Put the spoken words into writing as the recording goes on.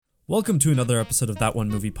Welcome to another episode of That One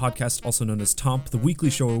Movie Podcast, also known as Tomp, the weekly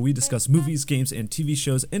show where we discuss movies, games, and TV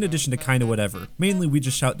shows in addition to kinda whatever. Mainly, we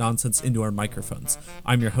just shout nonsense into our microphones.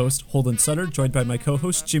 I'm your host, Holden Sutter, joined by my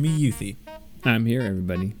co-host, Jimmy Youthy. I'm here,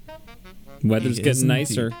 everybody. Weather's getting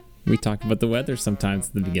nicer. We talk about the weather sometimes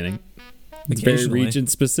at the beginning. It's very region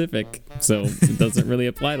specific, so it doesn't really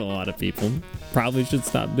apply to a lot of people. Probably should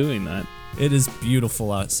stop doing that. It is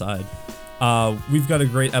beautiful outside. We've got a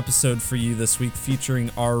great episode for you this week featuring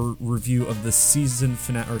our review of the series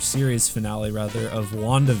finale of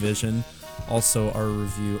WandaVision. Also our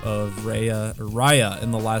review of Raya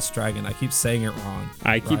and the Last Dragon. I keep saying it wrong.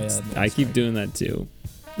 I keep doing that too.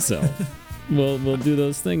 So we'll do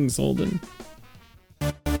those things, Holden.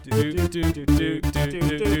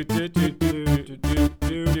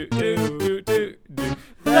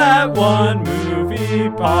 That One Movie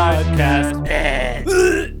Podcast.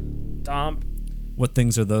 Tom. What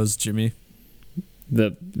things are those, Jimmy?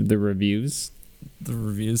 The reviews. The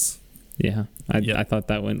reviews. Yeah, I thought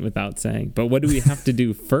that went without saying. But what do we have to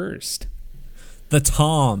do first? The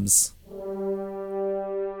Toms.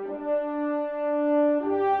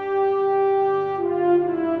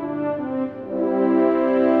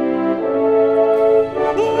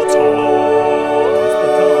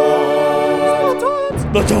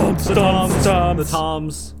 The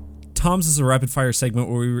Toms. Toms is a rapid-fire segment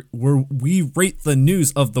where we rate the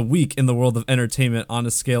news of the week in the world of entertainment on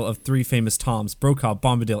a scale of three famous Toms: Brokaw,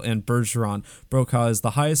 Bombadil, and Bergeron. Brokaw is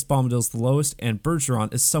the highest, Bombadil's the lowest, and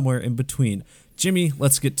Bergeron is somewhere in between. Jimmy,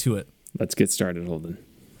 let's get to it. Let's get started, Holden.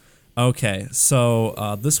 Okay,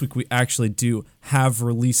 so this week we actually do have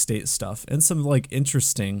release date stuff and some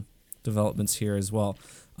interesting developments here as well.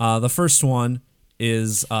 The first one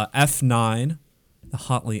is F9. The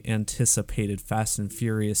hotly anticipated Fast and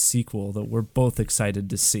Furious sequel that we're both excited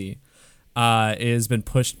to see. It has been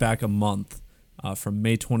pushed back a month from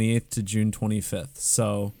May 28th to June 25th.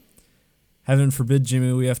 So, heaven forbid,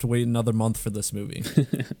 Jimmy, we have to wait another month for this movie.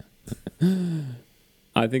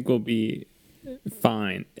 I think we'll be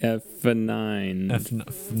fine. F9.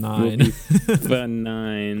 F9. We'll be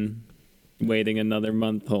F9 waiting another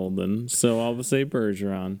month, Holden. So I'll say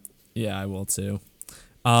Bergeron. Yeah, I will too.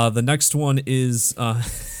 The next one is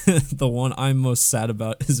the one I'm most sad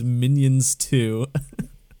about is Minions 2.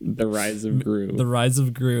 The Rise of Gru. The Rise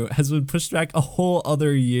of Gru has been pushed back a whole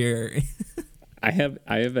other year. I have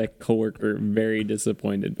a coworker very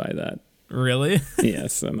disappointed by that. Really?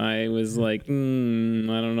 Yes, and I was like, I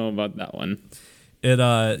don't know about that one.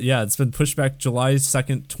 It's been pushed back July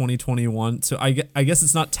 2nd, 2021. So I guess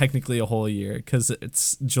it's not technically a whole year because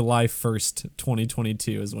it's July 1st,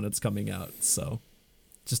 2022 is when it's coming out. So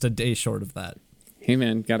just a day short of that. Hey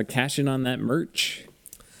man, gotta cash in on that merch.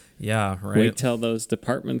 Yeah, right. Wait till those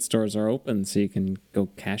department stores are open so you can go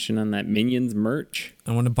cash in on that Minions merch.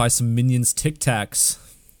 I want to buy some Minions Tic Tacs.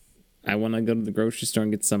 I want to go to the grocery store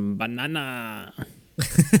and get some banana.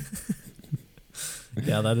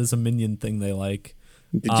 Yeah, that is a Minion thing they like.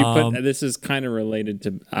 Did you put, this is kind of related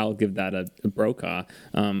to, I'll give that a Brokaw.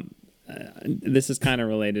 This is kind of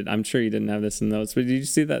related. I'm sure you didn't have this in notes, but did you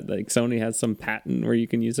see that Sony has some patent where you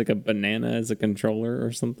can use a banana as a controller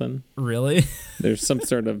or something? Really? There's some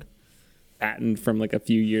sort of patent from a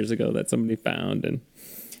few years ago that somebody found, and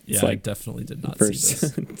it's I definitely did not see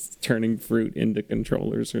this. Turning fruit into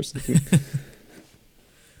controllers or something.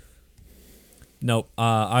 Nope.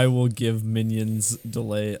 I will give Minions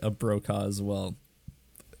Delay a Brokaw as well.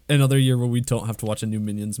 Another year where we don't have to watch a new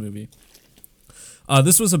Minions movie.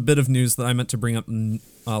 This was a bit of news that I meant to bring up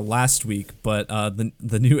last week, but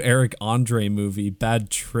the new Eric Andre movie, Bad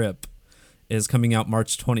Trip, is coming out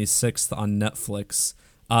March 26th on Netflix.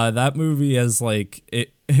 That movie is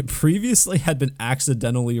it previously had been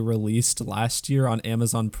accidentally released last year on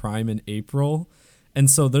Amazon Prime in April, and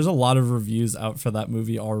so there's a lot of reviews out for that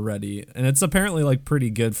movie already, and it's apparently pretty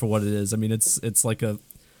good for what it is. I mean, it's like a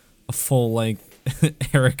full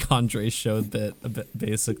length Eric Andre show bit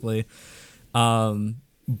basically.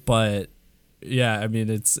 But yeah, I mean,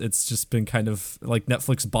 it's just been kind of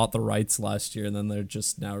Netflix bought the rights last year and then they're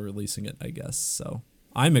just now releasing it, I guess. So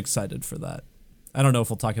I'm excited for that. I don't know if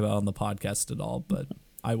we'll talk about it on the podcast at all, but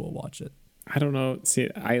I will watch it. I don't know. See,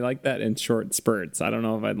 I like that in short spurts. I don't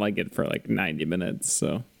know if I'd like it for 90 minutes.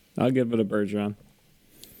 So I'll give it a Bergeron.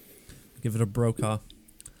 Give it a Brokaw.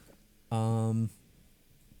 And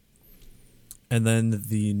then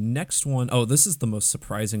the next one, this is the most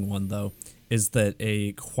surprising one, though, is that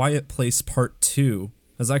A Quiet Place Part 2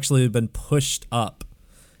 has actually been pushed up.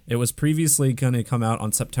 It was previously going to come out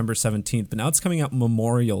on September 17th, but now it's coming out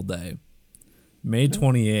Memorial Day, May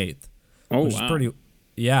 28th. Oh, which is pretty.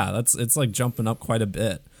 Yeah, it's jumping up quite a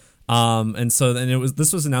bit. And so then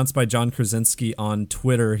this was announced by John Krasinski on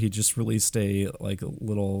Twitter. He just released a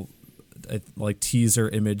little teaser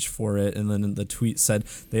image for it, and then the tweet said,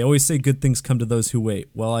 "They always say good things come to those who wait.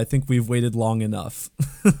 Well, I think we've waited long enough."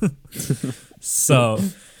 So,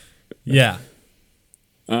 yeah.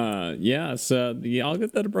 So I'll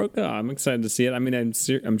get that a Brokaw. I'm excited to see it. I mean,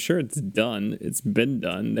 I'm sure it's done. It's been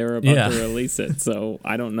done. They were about to release it, so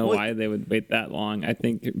I don't know why they would wait that long. I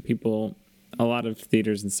think a lot of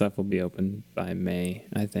theaters and stuff will be open by May,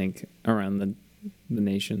 I think, around the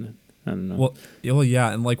nation. I don't know. Well,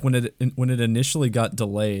 yeah, and like when it initially got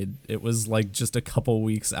delayed, it was like just a couple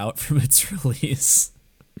weeks out from its release.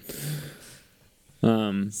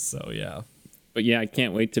 So yeah. But yeah, I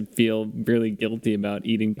can't wait to feel really guilty about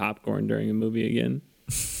eating popcorn during a movie again.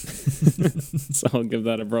 So I'll give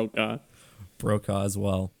that a Brokaw. Brokaw as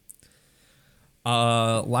well.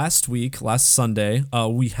 Last Sunday,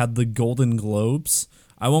 we had the Golden Globes.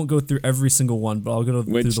 I won't go through every single one, but I'll go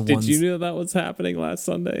through the ones. Did you know that was happening last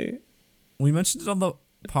Sunday? We mentioned it on the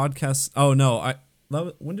podcast. Oh no,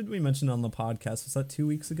 when did we mention it on the podcast? Was that 2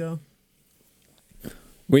 weeks ago?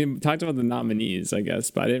 We talked about the nominees, I guess,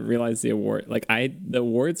 but I didn't realize the award. The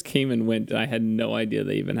awards came and went, and I had no idea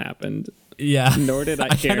they even happened. Yeah, nor did I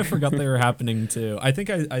care. I kind of forgot they were happening too. I think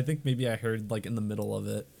maybe I heard like in the middle of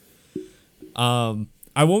it.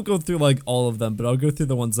 I won't go through like all of them, but I'll go through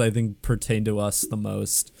the ones that I think pertain to us the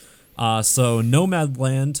most. So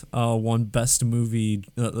Nomadland won Best Movie,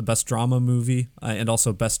 the Best Drama Movie, and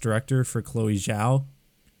also Best Director for Chloe Zhao,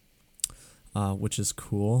 which is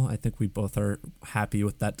cool. I think we both are happy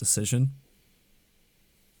with that decision.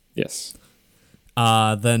 Yes.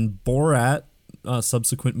 Then Borat,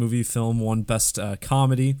 subsequent movie film, won Best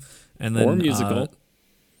Comedy, and then or musical.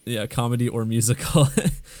 Comedy or musical.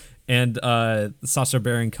 And Sacha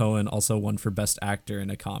Baron Cohen also won for Best Actor in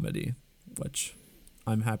a Comedy, which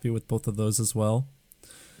I'm happy with both of those as well.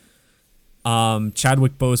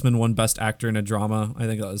 Chadwick Boseman won Best Actor in a Drama. I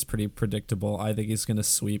think that was pretty predictable. I think he's going to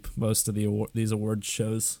sweep most of these award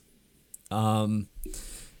shows. Daniel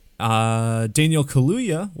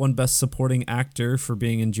Kaluuya won Best Supporting Actor for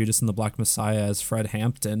being in Judas and the Black Messiah as Fred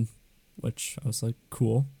Hampton, which I was like,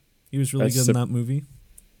 cool. He was really good in that movie.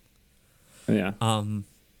 Yeah.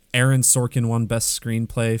 Aaron Sorkin won Best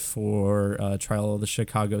Screenplay for Trial of the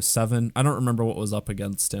Chicago 7. I don't remember what was up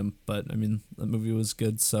against him, but I mean, the movie was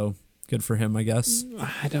good, so good for him, I guess.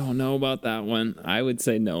 I don't know about that one. I would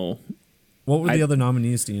say no. What were the other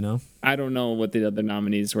nominees, do you know? I don't know what the other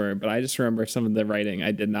nominees were, but I just remember some of the writing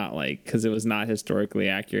I did not like because it was not historically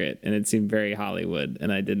accurate and it seemed very Hollywood,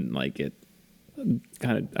 and I didn't like it.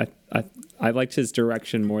 I liked his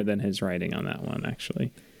direction more than his writing on that one,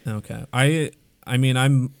 actually. Okay.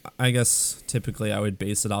 I guess typically I would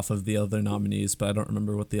base it off of the other nominees, but I don't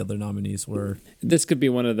remember what the other nominees were. This could be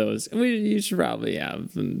one of those. You should probably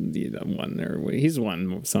have one, or he's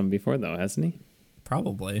won some before though, hasn't he?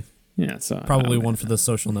 Probably. Yeah. So probably one for The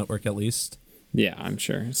Social Network at least. Yeah, I'm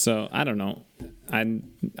sure. So I don't know. I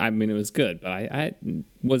mean, it was good, but I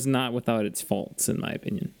was not without its faults in my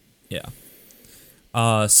opinion. Yeah.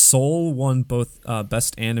 Soul won both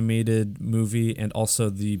Best Animated Movie and also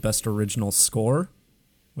the Best Original Score,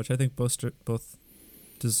 which I think both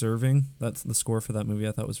deserving. That's the score for that movie.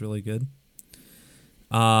 I thought was really good.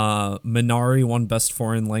 Minari won Best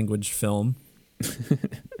Foreign Language Film.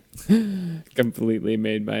 Completely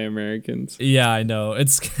made by Americans. Yeah, I know.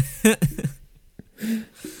 It's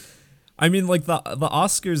I mean, like the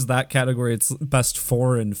Oscars, that category, it's Best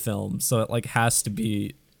Foreign Film, so it like has to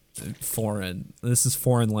be foreign. This is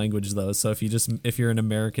foreign language though, so if you're an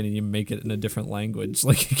American and you make it in a different language,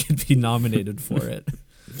 like you could be nominated for it.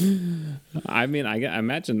 I mean, I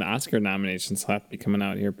imagine the Oscar nominations will have to be coming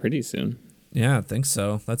out here pretty soon. Yeah, I think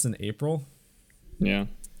so. That's in April. Yeah.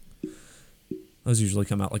 Those usually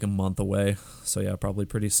come out like a month away, so yeah, probably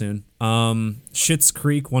pretty soon. Schitt's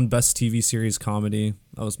Creek won Best TV Series Comedy.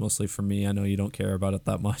 That was mostly for me. I know you don't care about it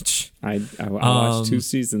that much. I watched 2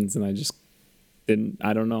 seasons and I just didn't.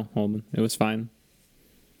 I don't know, Holden. It was fine.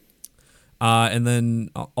 And then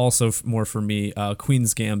also more for me,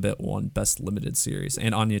 Queen's Gambit won Best Limited Series,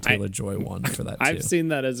 and Anya Taylor-Joy won for that too. I've seen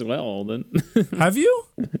that as well, Holden. Have you?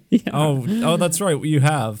 Yeah. Oh, that's right. You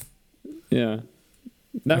have. Yeah.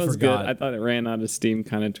 That was forgot. good. I thought it ran out of steam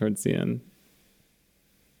kind of towards the end.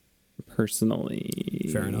 Personally.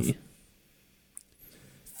 Fair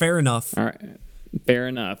enough. All right. Fair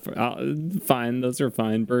enough. Fine. Those are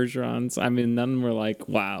fine. Bergerons. I mean, none of them were like,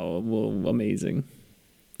 wow, well, amazing.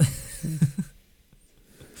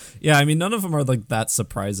 Yeah, I mean, none of them are like that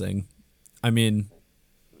surprising. I mean,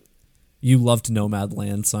 You loved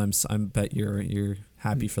Nomadland, so I'm bet you're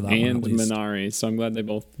happy for that one And at least. Minari, so I'm glad they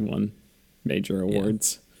both won major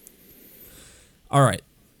awards. All right.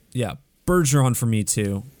 Yeah. Bergeron for me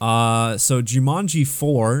too. So Jumanji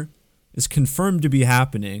 4 is confirmed to be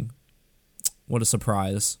happening. What a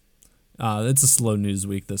surprise. It's a slow news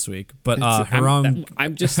week this week. But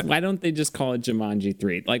I'm just why don't they just call it Jumanji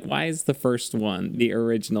 3? Like, why is the first one the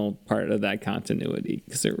original part of that continuity?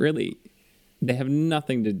 Because they have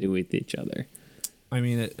nothing to do with each other. I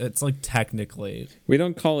mean, it's like technically. We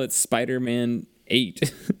don't call it Spider-Man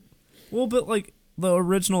 8. Well, but like the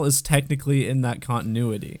original is technically in that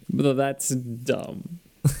continuity. But that's dumb.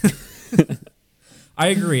 I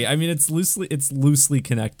agree. I mean, it's loosely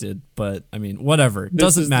connected, but I mean, whatever. This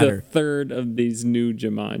Doesn't is matter. the third of these new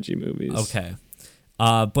Jumanji movies. Okay.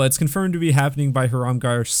 But it's confirmed to be happening by Hiram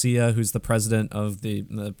Garcia, who's the president of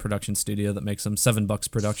the production studio that makes them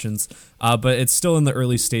 $7 Productions. But it's still in the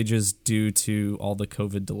early stages due to all the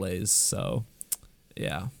COVID delays. So,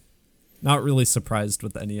 yeah, not really surprised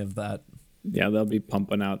with any of that. Yeah, they'll be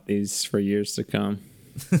pumping out these for years to come.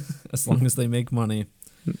 As long as they make money.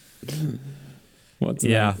 What's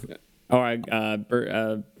Yeah. that? All right,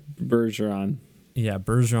 Bergeron. Yeah,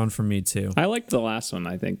 Bergeron for me too. I liked the last one,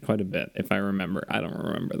 I think, quite a bit, if I remember. I don't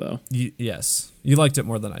remember, though. Yes, you liked it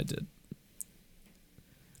more than I did.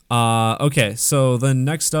 Okay, so then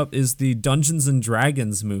next up is the Dungeons and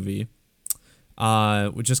Dragons movie.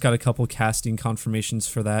 We just got a couple casting confirmations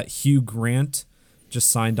for that. Hugh Grant just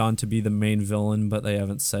signed on to be the main villain, but they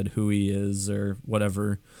haven't said who he is or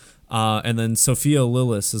whatever. And then Sophia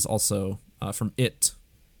Lillis is also from It.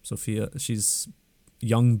 Sophia, she's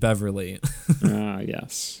young Beverly.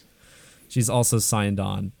 Yes. She's also signed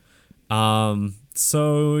on.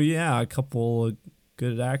 So yeah, a couple of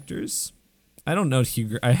good actors. I don't know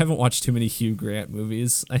I haven't watched too many Hugh Grant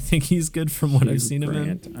movies. I think he's good from what I've seen him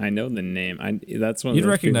in. I know the name. That's one. You'd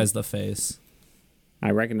recognize the face. I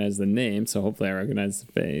recognize the name, so hopefully I recognize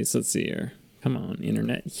the face. Let's see here. Come on,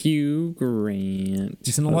 internet. Hugh Grant.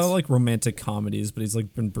 He's in a lot of like romantic comedies, but he's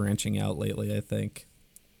like been branching out lately, I think.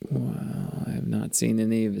 Wow, I have not seen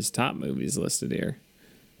any of his top movies listed here.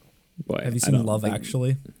 Boy, have you seen Love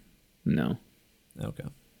Actually? No. Okay.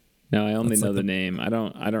 No, I only That's know like the name. I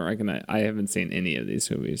don't recognize. I haven't seen any of these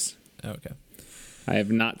movies. Okay. I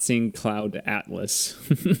have not seen Cloud Atlas.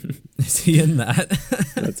 Is he in that?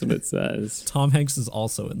 That's what it says. Tom Hanks is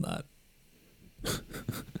also in that.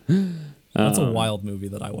 That's a wild movie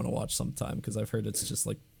that I want to watch sometime because I've heard it's just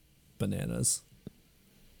like bananas.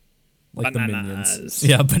 Like Bananas. the Minions.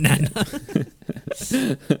 Yeah, banana.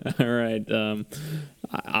 All right.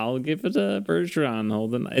 I'll give it a Bergeron.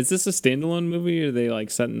 Holden. Is this a standalone movie? Or are they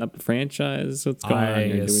like setting up a franchise? What's going on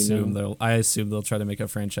here? Do we know? I assume they'll try to make a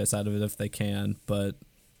franchise out of it if they can, but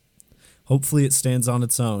hopefully it stands on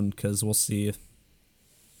its own because we'll see.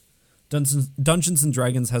 Dungeons and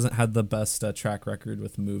Dragons hasn't had the best track record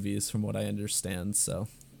with movies, from what I understand. So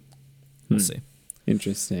we'll see.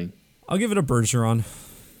 Interesting. I'll give it a Bergeron.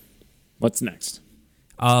 What's next?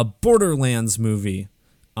 Borderlands movie.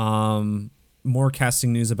 More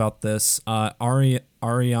casting news about this. Ariana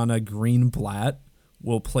Greenblatt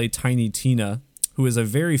will play Tiny Tina, who is a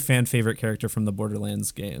very fan favorite character from the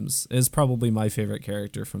Borderlands games. Is probably my favorite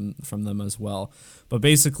character from them as well. But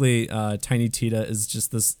basically, Tiny Tina is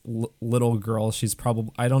just this little girl. She's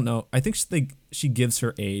probably, I don't know, I think she gives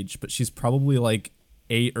her age, but she's probably like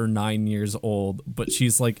 8 or 9 years old. But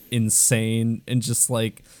she's like insane and just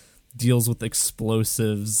like deals with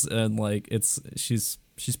explosives and like she's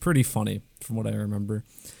pretty funny from what I remember.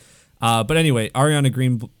 But anyway, Ariana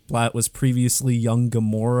Greenblatt was previously young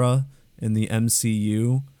Gamora in the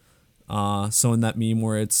MCU. So in that meme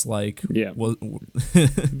where it's like, yeah, what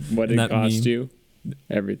it cost you?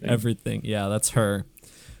 Everything. Yeah, that's her.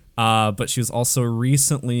 But she was also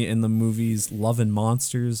recently in the movies Love and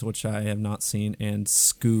Monsters, which I have not seen, and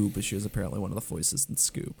Scoob. She was apparently one of the voices in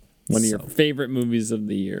Scoob. One of your favorite movies of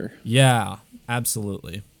the year. Yeah,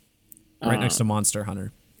 absolutely. Right next to Monster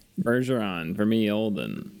Hunter. Bergeron for me,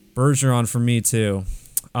 Olden. Bergeron for me too.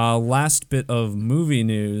 Last bit of movie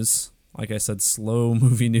news, like I said, slow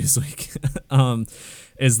movie news week,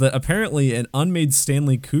 is that apparently an unmade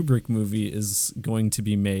Stanley Kubrick movie is going to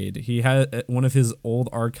be made. He had one of his old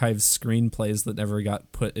archive screenplays that never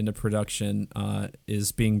got put into production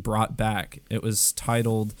is being brought back. It was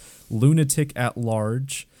titled Lunatic at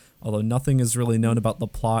Large. Although nothing is really known about the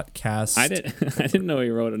plot, cast. I didn't know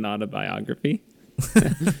he wrote an autobiography.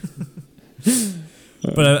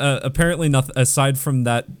 But apparently, nothing aside from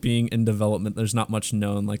that being in development. There's not much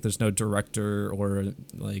known. Like, there's no director or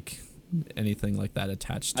like anything like that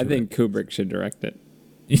attached to it. I think Kubrick should direct it.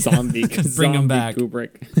 Zombie, bring him back.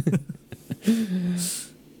 Kubrick.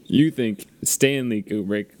 You think Stanley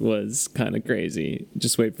Kubrick was kind of crazy.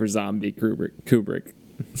 Just wait for zombie Kubrick.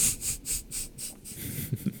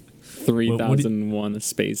 3001 A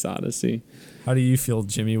Space Odyssey. How do you feel,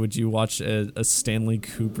 Jimmy? Would you watch a Stanley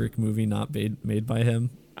Kubrick movie not made by him?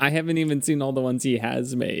 I haven't even seen all the ones he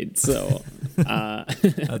has made, so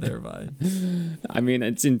Neither have I. I mean,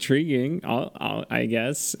 it's intriguing. I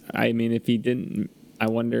guess. I mean, if he didn't, I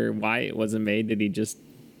wonder why it wasn't made. Did he just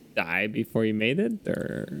die before he made it,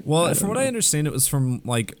 or? Well, from what I understand, it was from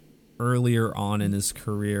like earlier on in his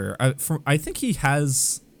career. I think he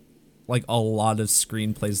has like a lot of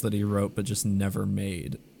screenplays that he wrote but just never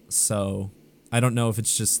made. So I don't know if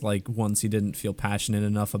it's just like ones he didn't feel passionate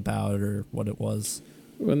enough about or what it was.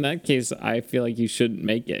 Well, in that case, I feel like you shouldn't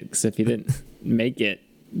make it, because if you didn't make it,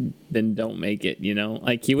 then don't make it. You know,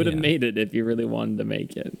 like he would have made it if you really wanted to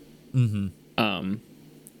make it. Mm-hmm.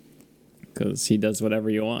 Because he does whatever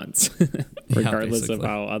he wants, regardless of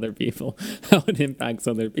how it impacts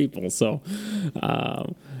other people. So,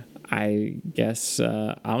 I guess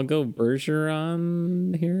I'll go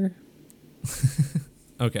Bergeron here.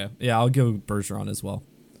 Okay, yeah, I'll go Bergeron as well.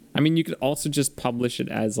 I mean, you could also just publish it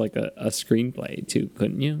as like a screenplay too,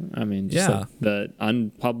 couldn't you? I mean, just like the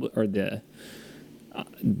unpublished or the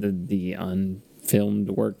unfilmed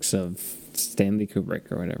works of Stanley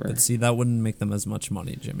Kubrick or whatever. But see, that wouldn't make them as much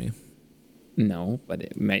money, Jimmy. No, but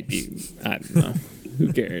it might be. I don't know.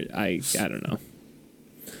 Who cares? I don't know.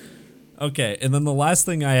 Okay, and then the last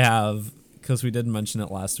thing I have, because we didn't mention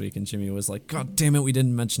it last week, and Jimmy was like, "God damn it, we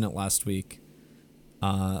didn't mention it last week."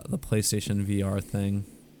 The PlayStation VR thing.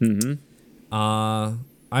 Mm-hmm.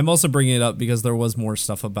 I'm also bringing it up because there was more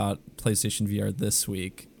stuff about PlayStation VR this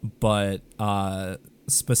week, but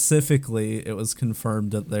specifically, it was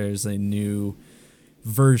confirmed that there's a new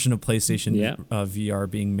version of PlayStation VR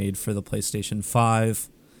being made for the PlayStation 5.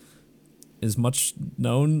 Is much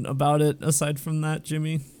known about it aside from that,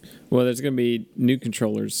 Jimmy? Well, there's going to be new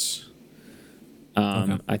controllers.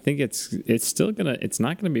 Okay. I think it's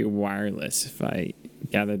not gonna be wireless, if I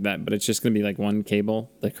gathered that, but it's just gonna be like one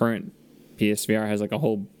cable. The current PSVR has like a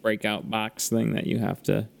whole breakout box thing that you have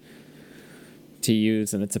to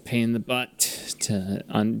use, and it's a pain in the butt to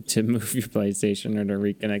move your PlayStation or to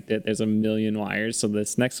reconnect it. There's a million wires, so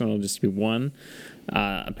this next one will just be one.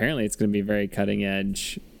 Apparently, it's gonna be very cutting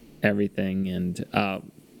edge, everything, and I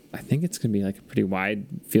think it's gonna be like a pretty wide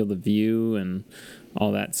field of view and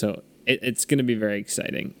all that. So. It's going to be very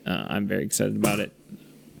exciting. I'm very excited about it.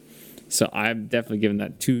 So I'm definitely giving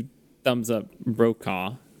that 2 thumbs up Brokaw.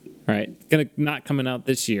 All right. Not coming out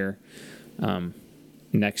this year.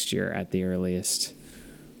 Next year at the earliest.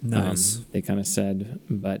 Nice. They kind of said.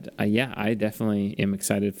 But yeah, I definitely am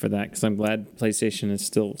excited for that, because I'm glad PlayStation is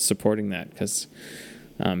still supporting that, because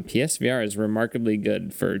PSVR is remarkably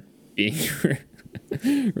good for being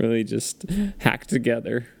really just hacked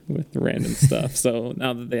together with random stuff. So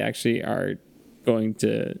now that they actually are going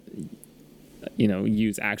to,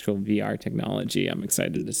 use actual VR technology, I'm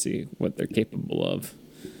excited to see what they're capable of.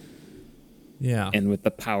 Yeah. And with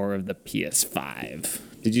the power of the PS5.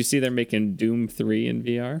 Did you see they're making Doom 3 in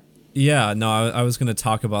VR? Yeah, no, I was going to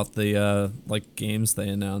talk about the games they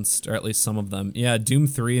announced, or at least some of them. Yeah, Doom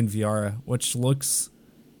 3 in VR, which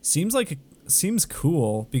seems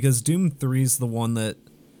cool, because Doom 3 is the one that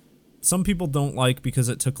some people don't like because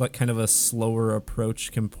it took like kind of a slower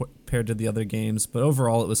approach compared to the other games, but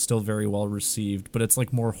overall it was still very well received, but it's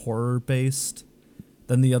like more horror based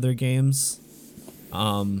than the other games.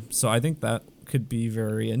 So I think that could be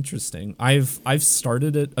very interesting. I've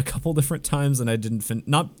started it a couple different times and I didn't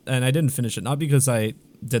finish it, not because I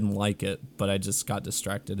didn't like it, but I just got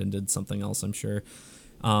distracted and did something else, I'm sure.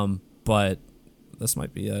 But this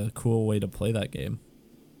might be a cool way to play that game.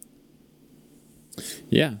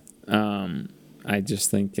 Yeah. I just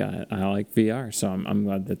think I like VR, so I'm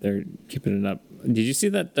glad that they're keeping it up. Did you see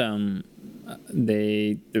that the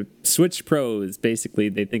Switch Pro is basically,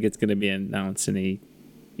 they think it's going to be announced any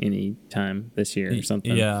time this year or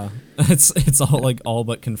something? Yeah, it's all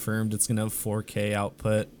but confirmed. It's going to have 4K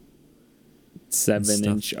output,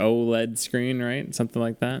 7-inch OLED screen, right? Something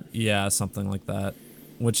like that. Yeah, something like that.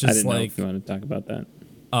 Which is I didn't know if you want to talk about that.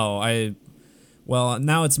 Well,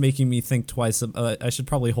 now it's making me think twice. I should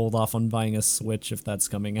probably hold off on buying a Switch if that's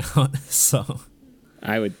coming out. So,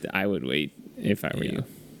 I would wait if I were you.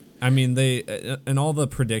 I mean, they and all the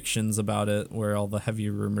predictions about it, where all the heavy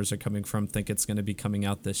rumors are coming from, think it's going to be coming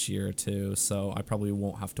out this year too. So I probably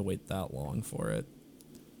won't have to wait that long for it.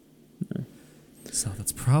 So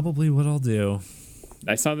that's probably what I'll do.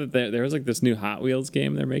 I saw that there was like this new Hot Wheels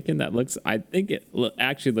game they're making that looks. I think it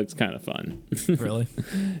actually looks kind of fun. Really?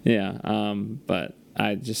 Yeah. But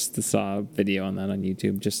I just saw a video on that on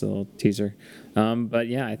YouTube, just a little teaser. But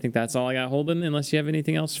yeah, I think that's all I got, Holden. Unless you have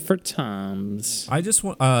anything else for Tom's. I just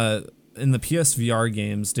want in the PSVR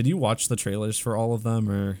games, did you watch the trailers for all of them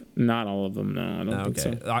or? Not all of them. No, I don't think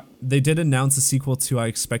so. They did announce a sequel to I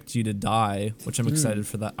Expect You to Die, which I'm excited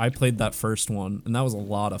for that. I played that first one, and that was a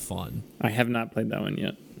lot of fun. I have not played that one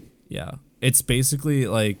yet. Yeah. It's basically,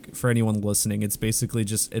 like, for anyone listening, it's basically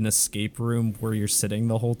just an escape room where you're sitting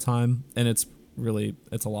the whole time, and it's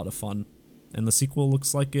a lot of fun. And the sequel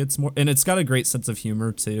looks like it's more, and it's got a great sense of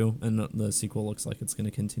humor, too, and the sequel looks like it's going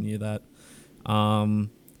to continue that.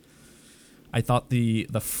 I thought the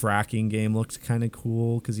fracking game looked kind of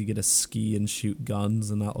cool because you get to ski and shoot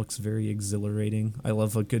guns, and that looks very exhilarating. I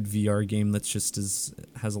love a good VR game that's just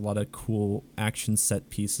has a lot of cool action set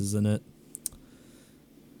pieces in it.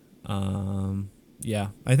 Yeah,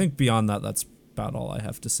 I think beyond that, that's about all I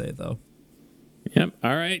have to say, though. Yep.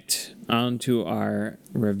 All right. On to our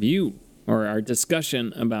review or our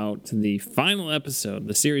discussion about the final episode,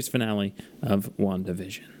 the series finale of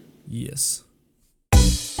WandaVision. Yes.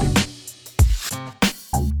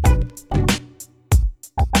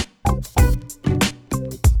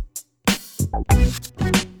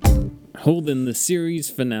 Holden, the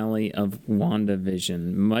series finale of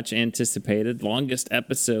WandaVision, much anticipated, longest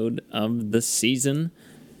episode of the season.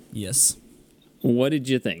 Yes. What did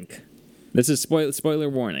you think? This is spoiler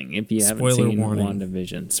warning if you haven't seen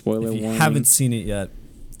WandaVision. Spoiler warning. If you haven't seen it yet,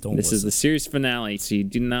 don't This listen. is the series finale, so you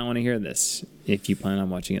do not want to hear this if you plan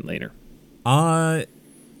on watching it later.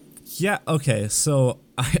 Yeah, okay, so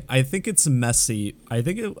I think it's messy. I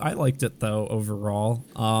liked it, though, overall.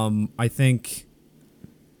 I think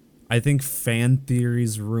fan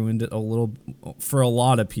theories ruined it a little for a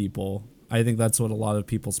lot of people. I think that's what a lot of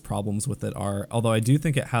people's problems with it are. Although I do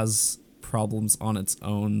think it has problems on its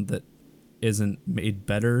own that isn't made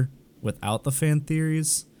better without the fan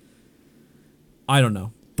theories. I don't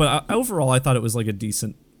know. But overall, I thought it was like a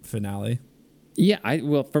decent finale. Yeah,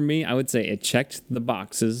 well, for me, I would say it checked the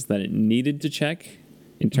boxes that it needed to check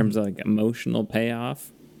in terms of like emotional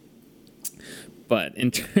payoff. But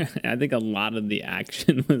I think a lot of the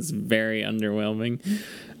action was very underwhelming.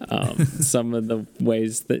 Some of the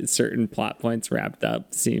ways that certain plot points wrapped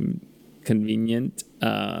up seemed convenient.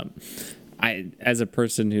 As a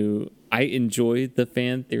person who I enjoy the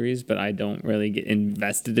fan theories, but I don't really get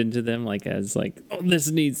invested into them oh,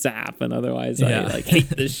 this needs to happen. Otherwise, I hate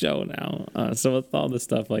this show now. So with all the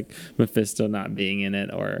stuff like Mephisto not being in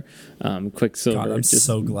it or Quicksilver. God, I'm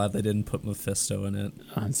so glad they didn't put Mephisto in it.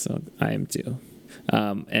 I am too.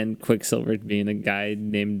 And Quicksilver being a guy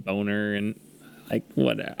named Boner and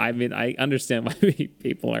what I mean, I understand why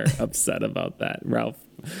people are upset about that. Ralph,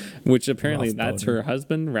 which apparently Ralph that's Boner. her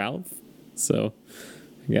husband, Ralph. So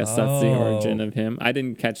I guess that's the origin of him. I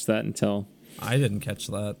didn't catch that until I didn't catch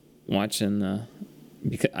that. Watching,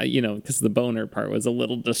 because the Boner part was a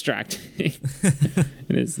little distracting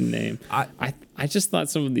in his name. I just thought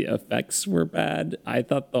some of the effects were bad. I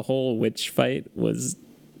thought the whole witch fight was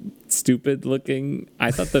stupid looking. I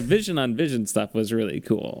thought the Vision on Vision stuff was really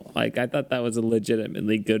cool. I thought that was a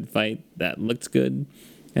legitimately good fight that looked good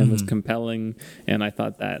and was compelling. And I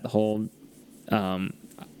thought that whole,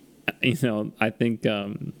 I think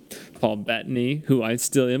Paul Bettany, who I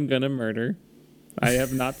still am gonna murder. I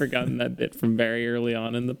have not forgotten that bit from very early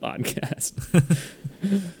on in the podcast.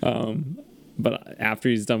 But after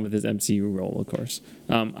he's done with his MCU role, of course,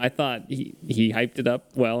 I thought he hyped it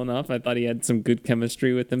up well enough. I thought he had some good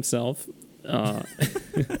chemistry with himself. I'm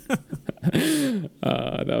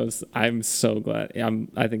so glad.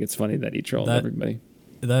 I think it's funny that he trolled everybody.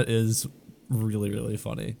 That is really, really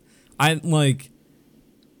funny.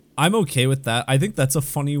 I'm okay with that. I think that's a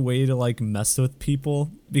funny way to mess with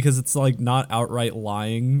people because it's not outright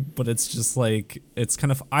lying, but it's just it's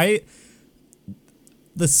kind of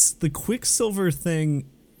the Quicksilver thing.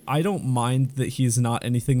 I don't mind that he's not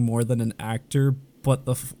anything more than an actor, but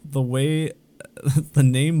the way the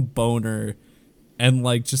name Boner and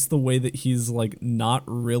just the way that he's not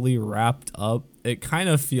really wrapped up, it kind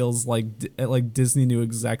of feels like Disney knew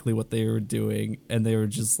exactly what they were doing and they were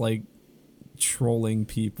just trolling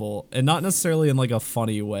people, and not necessarily in a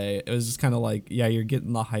funny way. It was just kind of you're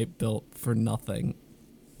getting the hype built for nothing.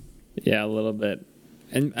 Yeah, a little bit.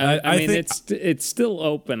 And I mean, it's still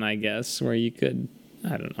open, I guess, where you could,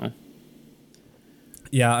 I don't know.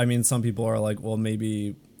 Yeah, I mean, some people are well,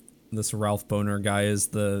 maybe this Ralph Boner guy is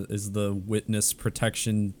the witness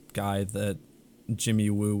protection guy that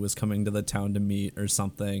Jimmy Woo was coming to the town to meet or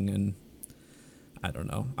something, and I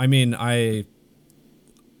don't know. I mean,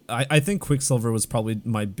 I think Quicksilver was probably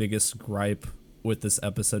my biggest gripe with this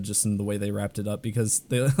episode, just in the way they wrapped it up, because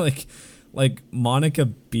they like Monica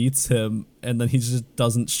beats him and then he just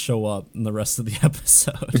doesn't show up in the rest of the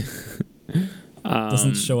episode.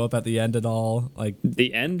 Doesn't show up at the end at all. Like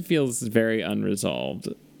the end feels very unresolved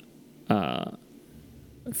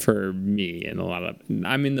for me, and a lot of,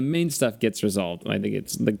 I mean, the main stuff gets resolved, and I think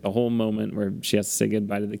it's like the whole moment where she has to say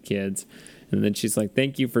goodbye to the kids, and then she's like,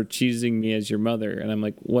 "Thank you for choosing me as your mother," and I'm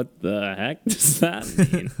like, what the heck does that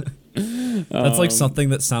mean? That's like something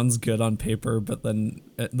that sounds good on paper, but then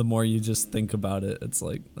the more you just think about it, it's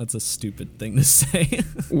like, that's a stupid thing to say.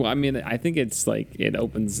 Well, I mean, I think it's like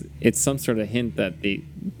it's some sort of hint that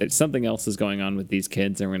that something else is going on with these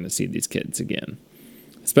kids, and we're going to see these kids again.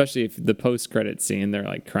 Especially if the post-credit scene, they're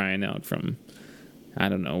like crying out from, I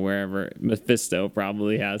don't know, wherever. Mephisto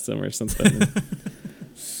probably has them or something.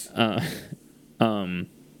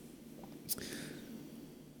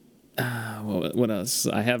 What else?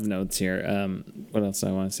 I have notes here. What else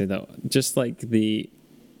I want to say though? Just like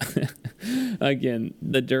again,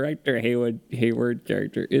 the director Hayward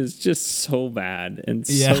character is just so bad and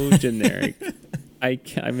so generic. I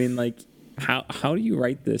mean, like, how do you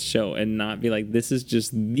write this show and not be like, this is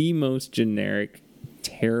just the most generic,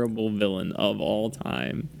 terrible villain of all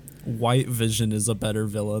time? White Vision is a better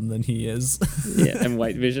villain than he is. Yeah, and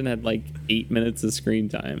White Vision had like 8 minutes of screen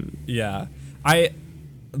time. Yeah.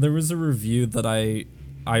 There was a review that I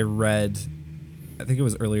read, I think it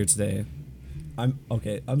was earlier today.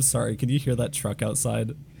 I'm sorry, can you hear that truck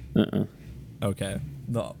outside? Okay.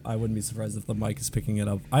 No, I wouldn't be surprised if the mic is picking it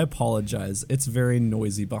up. I apologize. It's very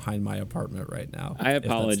noisy behind my apartment right now. I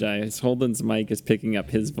apologize. Holden's mic is picking up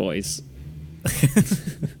his voice.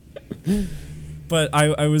 But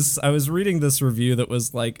I was reading this review that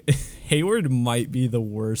was like, Hayward might be the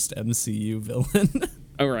worst MCU villain.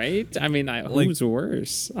 All right. I mean, who's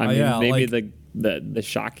worse? I mean, maybe the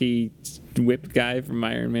Shocky whip guy from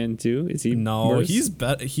Iron Man 2. Is he? No, worse? he's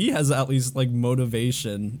better. He has at least like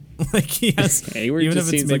motivation. Like he has. Hayward just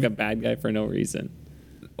seems like a bad guy for no reason.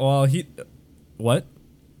 Well, what?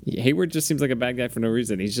 Hayward just seems like a bad guy for no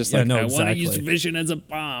reason. He's just I want to use Vision as a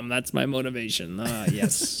bomb. That's my motivation.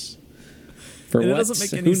 Yes. For and what? It doesn't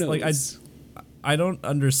make any sense. Like I don't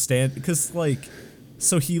understand, because like,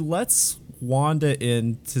 so he lets Wanda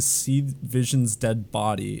in to see Vision's dead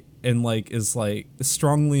body, and like is like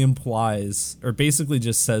strongly implies, or basically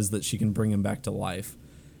just says that she can bring him back to life.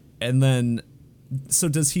 And then, so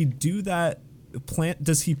does he do that?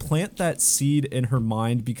 Does he plant that seed in her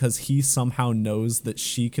mind because he somehow knows that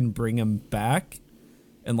she can bring him back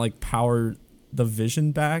and like power the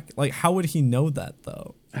Vision back? Like, how would he know that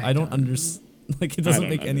though? I don't understand. Like, it doesn't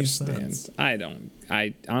make any sense.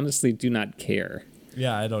 I honestly do not care.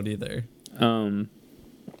 Yeah, I don't either.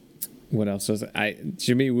 What else was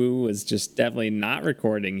Jimmy Woo was just definitely not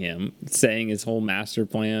recording him saying his whole master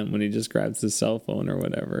plan when he just grabs his cell phone or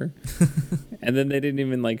whatever. And then they didn't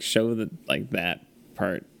even like show that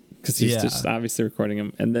part, because he's just obviously recording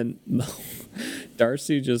him. And then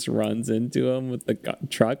Darcy just runs into him with the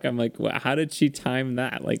truck. I'm like, how did she time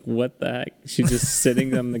that? Like, what the heck? She's just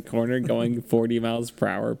sitting on the corner going 40 miles per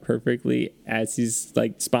hour perfectly as he's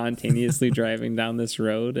like spontaneously driving down this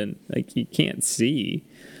road, and like you can't see.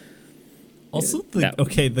 Also,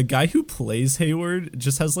 the guy who plays Hayward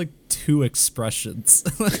just has like two expressions.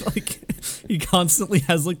 Like he constantly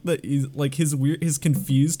has like his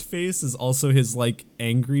confused face is also his like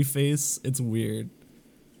angry face. It's weird.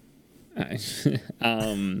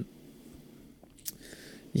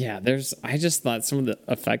 Yeah, I just thought some of the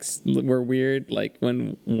effects were weird, like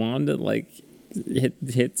when Wanda like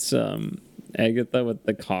hits Agatha with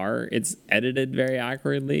the car. It's edited very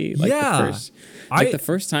awkwardly. Like the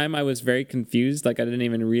first time I was very confused. Like I didn't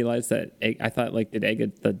even realize that. I thought like, did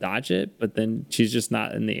Agatha dodge it? But then she's just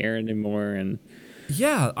not in the air anymore. And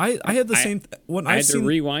yeah, I had the same when I had to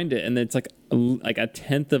rewind it, and it's like a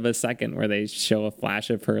tenth of a second where they show a flash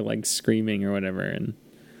of her like screaming or whatever. And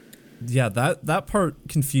yeah, that part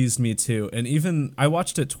confused me too. And even I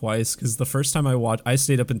watched it twice, because the first time I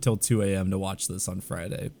stayed up until 2 a.m. to watch this on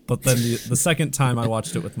Friday. But then the second time I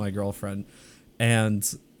watched it with my girlfriend, and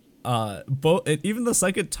even the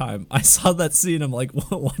second time I saw that scene, I'm like,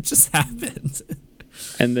 what just happened?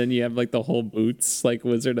 And then you have like the whole Boots like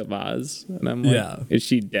Wizard of Oz, and I'm like, is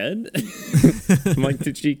she dead? I'm like,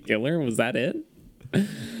 did she kill her? Was that it?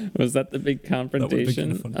 Was that the big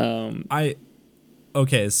confrontation?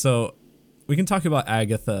 Okay, so we can talk about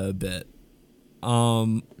Agatha a bit.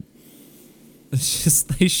 It's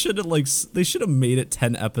just they should have made it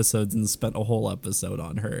 10 episodes and spent a whole episode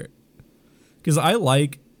on her. Because I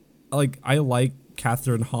like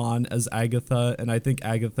Catherine Hahn as Agatha, and I think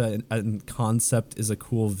Agatha in concept is a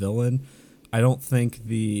cool villain. I don't think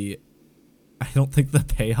the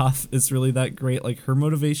payoff is really that great. Like, her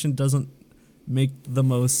motivation doesn't make the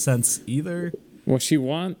most sense either. Well, she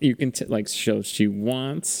wants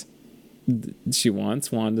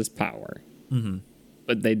Wanda's power. Mm-hmm.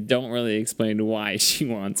 But they don't really explain why she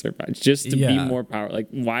wants her power. Just to be more powerful. Like,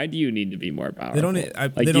 why do you need to be more powerful?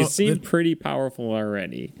 You seem pretty powerful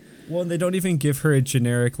already. Well, they don't even give her a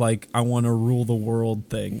generic, like, I want to rule the world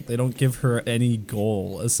thing. They don't give her any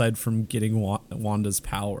goal aside from getting Wanda's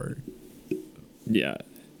power. Yeah.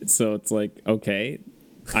 So it's like, okay,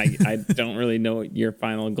 I don't really know what your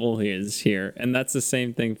final goal is here. And that's the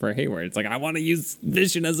same thing for Hayward. It's like, I want to use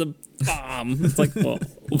Vision as a bomb. It's like, well,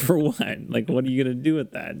 for what? Like, what are you going to do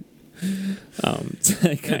with that?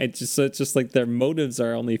 It's just like their motives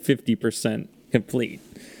are only 50% complete.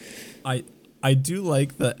 I do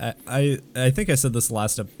like that. I think I said this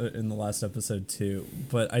in the last episode too,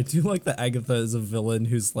 but I do like that Agatha is a villain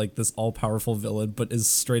who's like this all-powerful villain, but is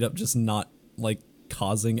straight up just not like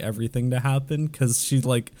causing everything to happen, because she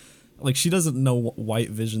like she doesn't know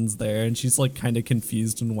White Vision's there, and she's like kind of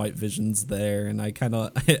confused when White Vision's there, and I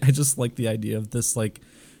just like the idea of this like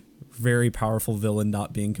very powerful villain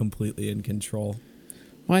not being completely in control.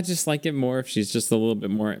 Well, I just like it more if she's just a little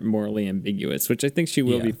bit more morally ambiguous, which I think she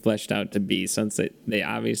will be fleshed out to be, since they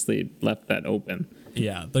obviously left that open.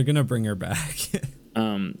 Yeah, they're gonna bring her back.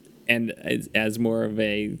 And as more of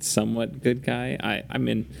a somewhat good guy, I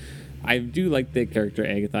mean, I do like the character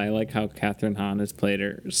Agatha. I like how Catherine Hahn has played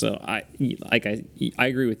her. So I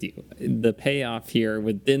agree with you. The payoff here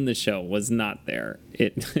within the show was not there.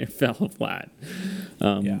 It fell flat.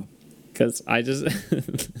 Because I just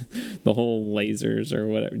the whole lasers or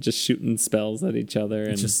whatever, just shooting spells at each other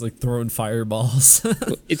and just like throwing fireballs.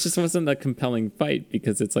 It just wasn't a compelling fight,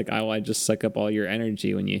 because it's like, oh, I just suck up all your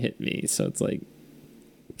energy when you hit me. So it's like,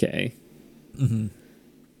 okay. Mm-hmm.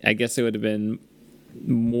 I guess it would have been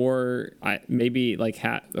more, maybe like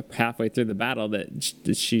halfway through the battle that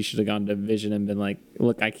she should have gone to Vision and been like,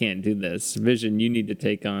 look, I can't do this. Vision, you need to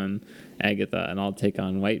take on Agatha and I'll take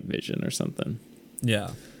on White Vision or something.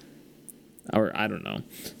 Yeah. Or I don't know.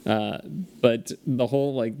 But the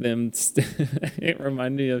whole like them, it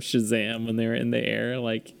reminded me of Shazam when they were in the air,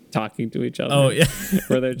 like talking to each other. Oh, yeah.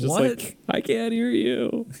 Where they're just like, I can't hear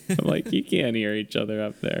you. I'm like, you can't hear each other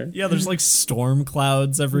up there. Yeah, there's like storm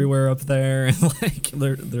clouds everywhere up there, and like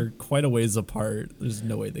they're quite a ways apart. There's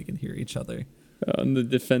no way they can hear each other. And the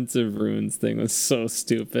defensive runes thing was so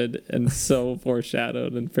stupid and so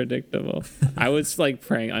foreshadowed and predictable. I was like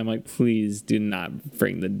praying, I'm like, please do not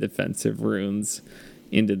bring the defensive runes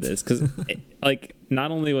into this, because like not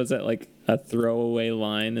only was it like a throwaway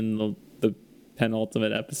line in the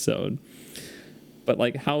penultimate episode, but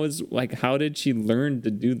like how did she learn to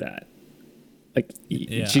do that? Like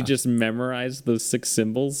she just memorized those 6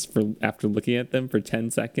 symbols after looking at them for 10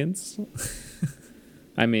 seconds.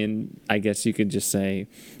 I mean, I guess you could just say,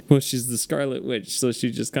 well, she's the Scarlet Witch, so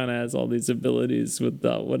she just kind of has all these abilities with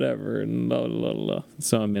whatever and blah, blah, blah.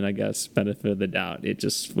 So, I mean, I guess benefit of the doubt, it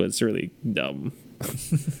just was really dumb.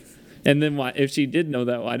 And then if she did know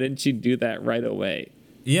that, why didn't she do that right away?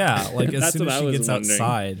 Yeah, like as soon as she gets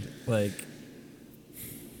outside, like,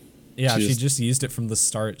 yeah, she just used it from the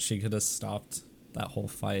start. She could have stopped that whole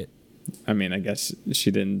fight. I mean, I guess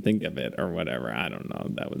she didn't think of it or whatever. I don't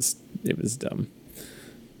know. It was dumb.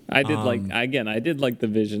 I did like the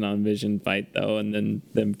Vision on Vision fight though, and then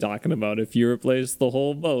them talking about if you replace the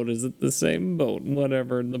whole boat, is it the same boat?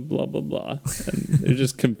 Whatever, and the blah blah blah. And they're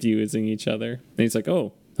just confusing each other. And he's like,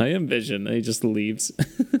 "Oh, I am Vision," and he just leaves.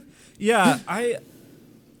 Yeah,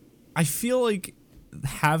 I feel like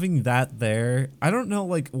having that there, I don't know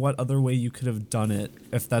like what other way you could have done it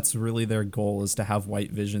if that's really their goal, is to have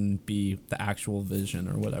White Vision be the actual Vision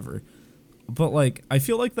or whatever. But like I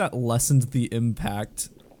feel like that lessened the impact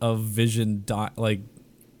of Vision like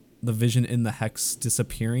the Vision in the Hex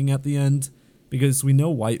disappearing at the end, because we know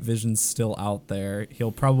White Vision's still out there.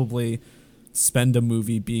 He'll probably spend a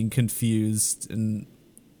movie being confused and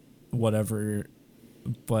whatever,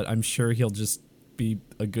 but I'm sure he'll just be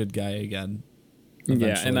a good guy again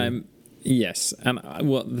eventually. Yeah, and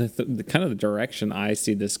the kind of the direction I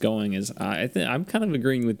see this going is I'm kind of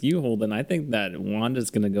agreeing with you, Holden. I think that Wanda's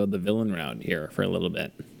going to go the villain route here for a little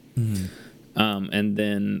bit. Mm-hmm. And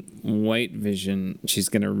then White Vision, she's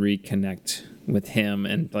going to reconnect with him,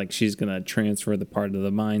 and like she's going to transfer the part of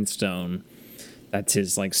the Mind Stone that's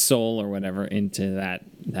his like soul or whatever into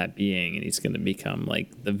that being, and he's going to become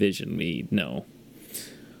like the Vision we know.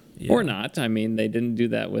 Yeah. Or not. I mean, they didn't do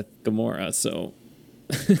that with Gamora, so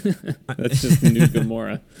That's just new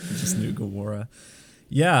Gamora. Just new Gamora.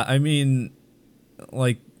 Yeah, I mean,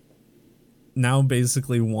 like, now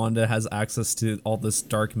basically Wanda has access to all this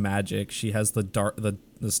dark magic. She has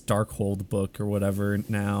this Darkhold book or whatever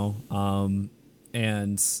now.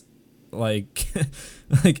 And like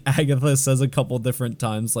like Agatha says a couple different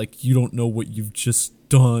times, like, you don't know what you've just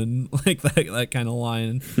done. Like that kind of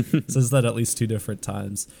line. Says that at least 2 different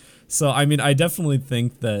times. So I mean, I definitely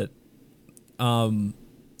think that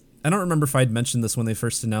I don't remember if I'd mentioned this when they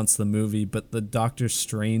first announced the movie, but the Doctor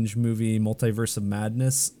Strange movie, Multiverse of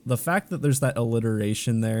Madness, the fact that there's that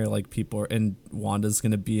alliteration there, like and Wanda's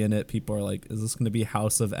going to be in it, people are like, is this going to be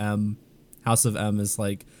House of M? House of M is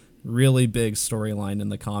like really big storyline in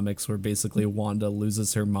the comics where basically Wanda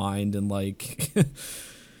loses her mind and like,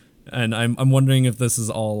 and I'm wondering if this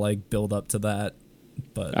is all like build up to that.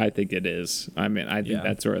 But I think it is. I mean, I think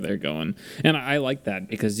that's where they're going, and I like that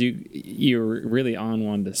because you're really on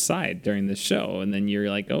Wanda's side during the show, and then you're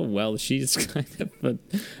like, oh well, she's kind of.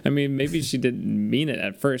 I mean, maybe she didn't mean it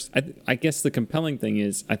at first. I guess the compelling thing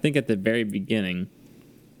is, I think at the very beginning,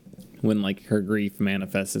 when like her grief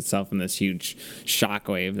manifests itself in this huge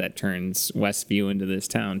shockwave that turns Westview into this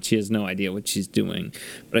town, she has no idea what she's doing.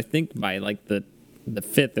 But I think by like the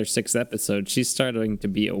 5th or 6th episode, she's starting to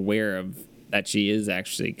be aware of that she is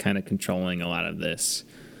actually kind of controlling a lot of this,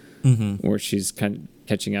 where she's kind of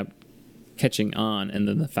catching on, and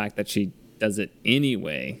then the fact that she does it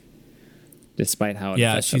anyway, despite how it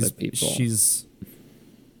affects other people.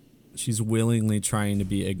 She's willingly trying to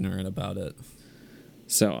be ignorant about it.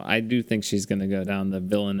 So I do think she's going to go down the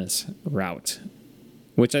villainous route,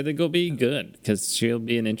 which I think will be good because she'll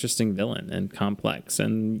be an interesting villain and complex,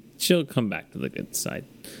 and she'll come back to the good side.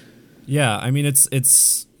 Yeah, I mean, it's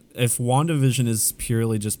if WandaVision is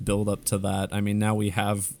purely just build up to that, I mean, now we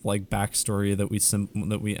have like backstory that we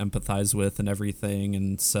empathize with and everything,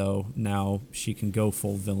 and so now she can go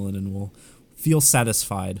full villain and we'll feel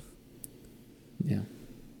satisfied. Yeah,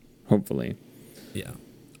 hopefully. Yeah,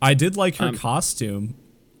 I did like her costume.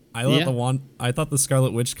 I thought the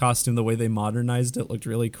Scarlet Witch costume, the way they modernized it, looked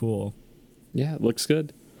really cool. Yeah, it looks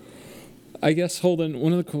good. I guess, Holden,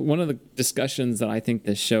 one of the discussions that I think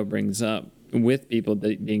this show brings up with people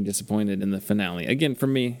being disappointed in the finale, again, for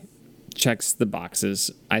me, checks the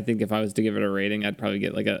boxes. I think if I was to give it a rating, I'd probably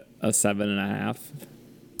get like a 7.5.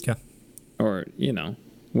 Okay. Or,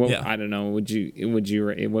 I don't know. What would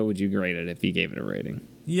you grade it if you gave it a rating?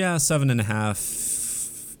 Yeah,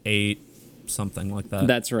 7.5, 8, something like that.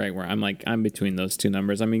 That's right. Where I'm between those two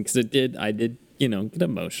numbers. I mean, because I did get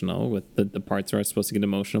emotional with the parts where I was supposed to get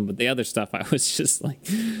emotional, but the other stuff I was just like,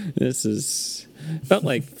 felt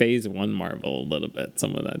like Phase 1 Marvel a little bit,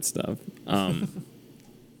 some of that stuff.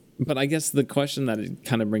 But I guess the question that it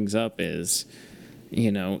kind of brings up is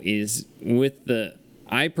I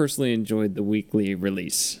personally enjoyed the weekly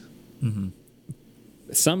release. Mm-hmm.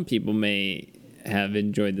 Some people may have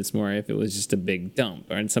enjoyed this more if it was just a big dump,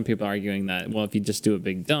 and some people are arguing that, well, if you just do a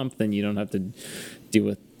big dump, then you don't have to deal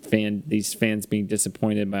with these fans being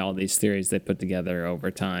disappointed by all these theories they put together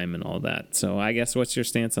over time and all that. So I guess what's your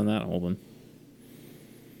stance on that, Holden?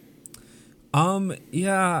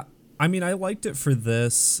 Yeah, I mean, I liked it for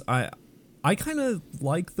this. I kind of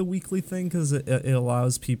like the weekly thing because it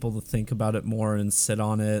allows people to think about it more and sit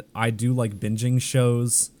on it. I do like binging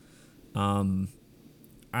shows.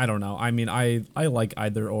 I don't know. I mean, I like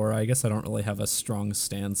either or. I guess I don't really have a strong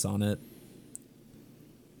stance on it.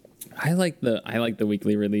 I like the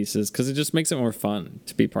weekly releases because it just makes it more fun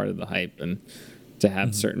to be part of the hype and to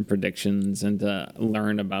have certain predictions and to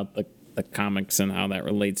learn about the comics and how that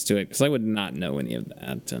relates to it, because I would not know any of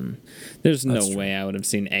that, and there's no way I would have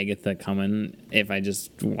seen Agatha coming if I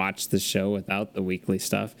just watched the show without the weekly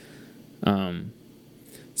stuff.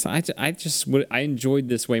 So I enjoyed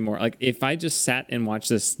this way more. Like if I just sat and watched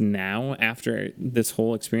this now after this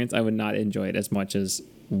whole experience, I would not enjoy it as much as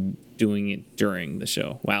doing it during the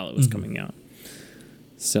show while it was coming out.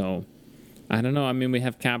 So I don't know. I mean, we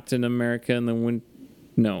have Captain America and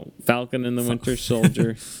Falcon and the Winter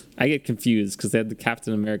Soldier. I get confused because they had the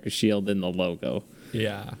Captain America shield in the logo.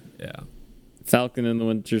 Yeah. Falcon and the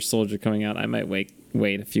Winter Soldier coming out. I might wait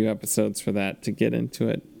a few episodes for that to get into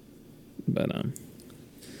it. But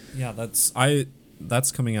yeah, that's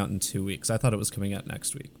coming out in 2 weeks. I thought it was coming out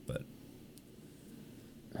next week, but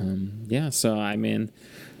yeah. So I mean,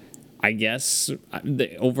 I guess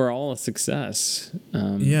the overall a success.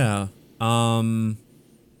 Yeah.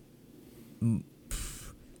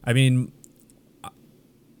 I mean,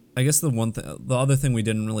 I guess the other thing we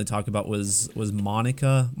didn't really talk about was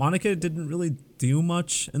Monica. Monica didn't really do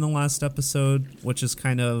much in the last episode, which is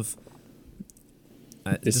kind of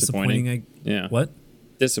disappointing. Yeah. What?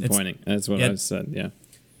 disappointing. That's what I said. Yeah.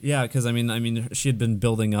 Yeah, because I mean, she had been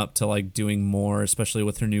building up to like doing more, especially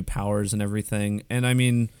with her new powers and everything. And I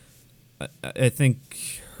mean, I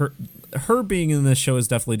think her being in this show is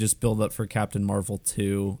definitely just build up for Captain Marvel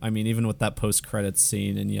 2. I mean, even with that post credits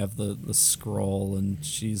scene, and you have the scroll, and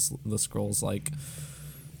the scroll's like,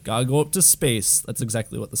 gotta go up to space. That's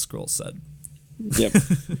exactly what the scroll said. Yep.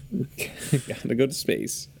 Gotta go to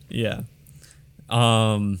space. Yeah.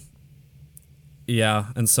 Yeah,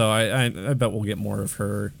 and so I bet we'll get more of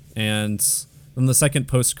her. And then the second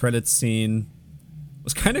post-credits scene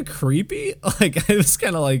was kind of creepy. Like, I was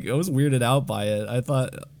kind of like, I was weirded out by it. I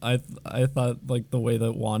thought like the way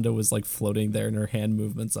that Wanda was like floating there in her hand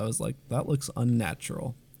movements, I was like, that looks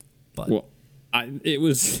unnatural. But well, I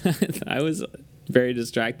was very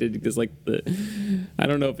distracted because like I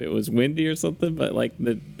don't know if it was windy or something, but like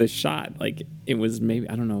the shot, like it was maybe,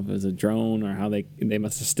 I don't know if it was a drone or how they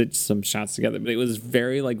must have stitched some shots together, but it was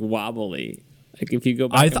very like wobbly. Like if you go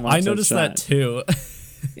back and watch I noticed that too.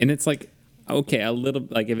 And it's like, okay, a little,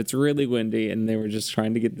 like if it's really windy and they were just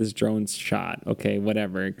trying to get this drone shot, okay,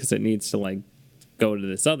 whatever, because it needs to like go to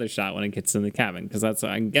this other shot when it gets in the cabin, because that's,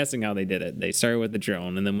 I'm guessing, how they did it. They started with the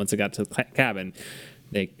drone, and then once it got to the cabin,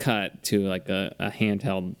 they cut to like a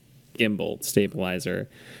handheld gimbal stabilizer,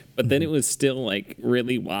 but then it was still like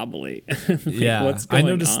really wobbly. Like, yeah, what's going I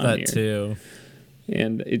noticed on that here? too.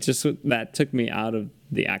 And it just, that took me out of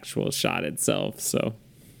the actual shot itself. So,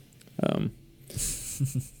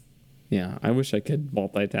 yeah, I wish I could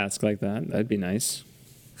multitask like that. That'd be nice.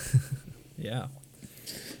 Yeah.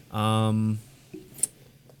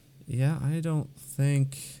 Yeah, I don't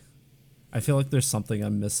think. I feel like there's something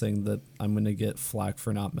I'm missing that I'm gonna get flack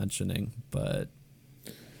for not mentioning, but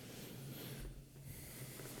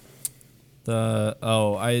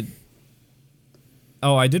I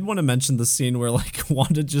did want to mention the scene where like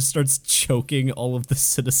Wanda just starts choking all of the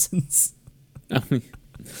citizens. I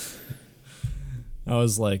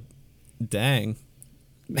was like, dang.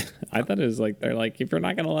 I thought it was like, they're like, if you're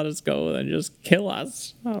not gonna let us go, then just kill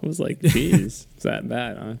us. I was like, geez, it's that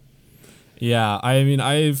bad, huh? Yeah, I mean,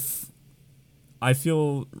 I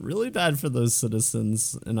feel really bad for those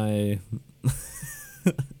citizens, and I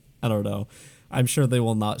don't know. I'm sure they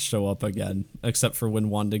will not show up again, except for when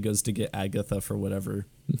Wanda goes to get Agatha for whatever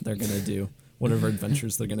they're gonna do, whatever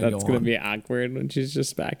adventures they're gonna go on. That's gonna be awkward when she's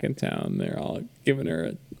just back in town. They're all giving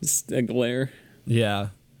her a glare. Yeah,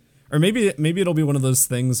 or maybe it'll be one of those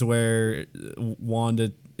things where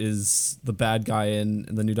Wanda is the bad guy in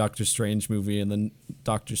the new Doctor Strange movie, and then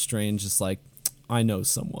Doctor Strange is like, I know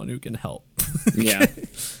someone who can help. Yeah.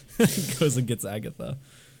 Goes and gets Agatha.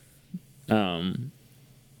 And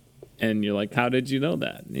you're like, how did you know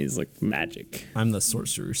that? And he's like, magic. I'm the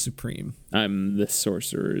Sorcerer Supreme. I'm the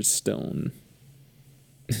Sorcerer's Stone.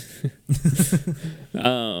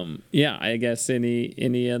 Yeah, I guess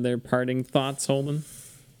any other parting thoughts, Holden?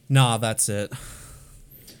 Nah, that's it.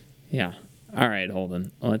 Yeah. All right,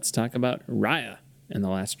 Holden. Let's talk about Raya and the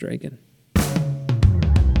Last Dragon.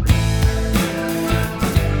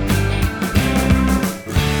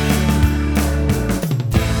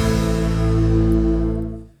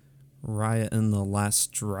 Raya and the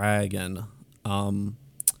Last Dragon.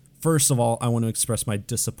 First of all, I want to express my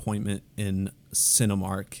disappointment in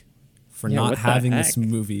Cinemark for not having this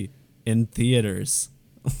movie in theaters.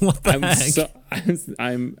 What the heck?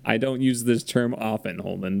 I don't use this term often,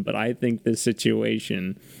 Holden, but I think this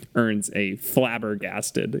situation earns a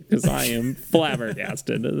flabbergasted, because I am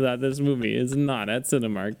flabbergasted that this movie is not at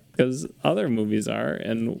Cinemark, because other movies are,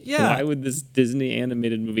 and why would this Disney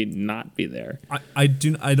animated movie not be there? I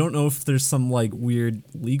don't know if there's some like weird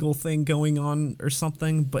legal thing going on or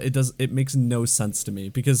something, but it makes no sense to me,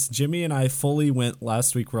 because Jimmy and I fully went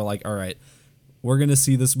last week. We're like, all right, we're going to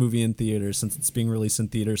see this movie in theaters since it's being released in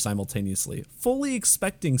theaters simultaneously. Fully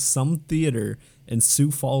expecting some theater in Sioux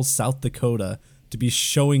Falls, South Dakota to be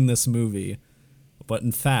showing this movie. But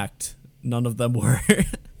in fact, none of them were.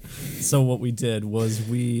 So what we did was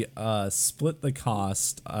we split the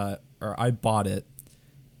cost, or I bought it,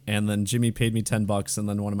 and then Jimmy paid me $10, and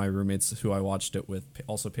then one of my roommates who I watched it with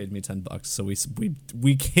also paid me $10. So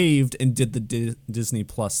we caved and did the Disney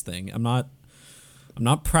Plus thing. I'm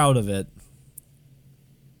not proud of it.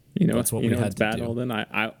 You know, that's what we had to do. Holden?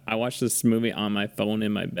 I watched this movie on my phone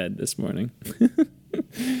in my bed this morning.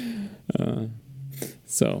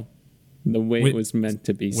 So the way it was meant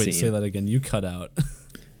to be seen. Wait, say that again. You cut out.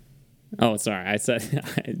 Oh, sorry. I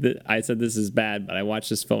said this is bad, but I watched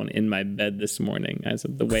this phone in my bed this morning. I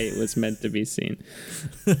said the way it was meant to be seen.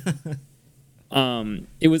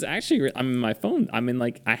 It was actually, I mean, my phone, I mean,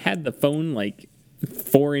 like, I had the phone like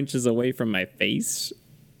 4 inches away from my face.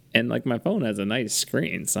 and like my phone has a nice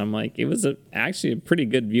screen, so I'm like, it was actually a pretty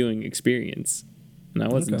good viewing experience. And I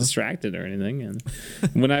wasn't distracted or anything. And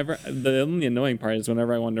whenever the only annoying part is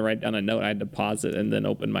whenever I wanted to write down a note, I had to pause it and then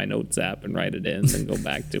open my notes app and write it in, and then go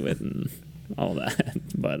back to it and all that.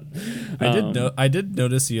 But I did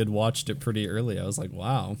notice you had watched it pretty early. I was like,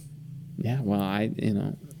 wow. Yeah. Well, I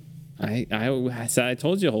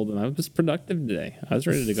told you, Holden, I was productive today. I was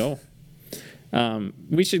ready to go.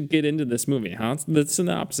 We should get into this movie. Huh? The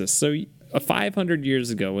synopsis. So 500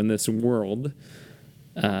 years ago in this world,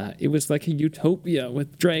 it was like a utopia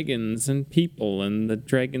with dragons and people, and the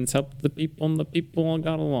dragons helped the people, and the people all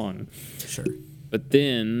got along. Sure. But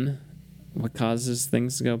then, what causes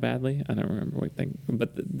things to go badly? I don't remember what thing.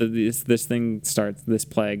 But this thing starts. This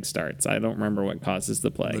plague starts. I don't remember what causes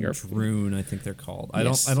the plague. The Droon, I think they're called.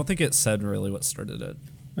 Yes. I don't think it said really what started it.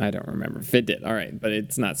 I don't remember if it did. All right, but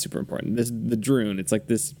it's not super important. The Droon. It's like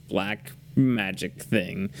this black magic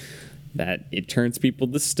thing that it turns people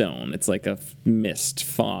to stone. It's like a mist,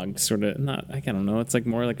 fog, sort of. I don't know. It's like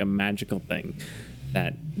more like a magical thing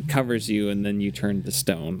that covers you, and then you turn to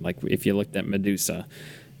stone. Like if you looked at Medusa,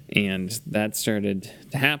 and that started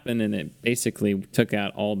to happen, and it basically took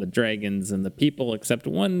out all the dragons and the people, except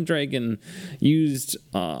one dragon used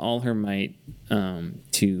all her might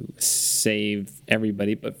to save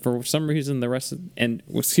everybody. But for some reason,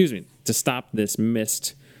 to stop this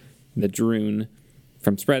mist, the Droon,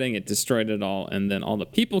 from spreading, it destroyed it all, and then all the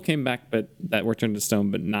people came back, but that were turned to stone,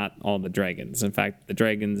 but not all the dragons. In fact, the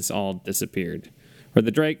dragons all disappeared, or the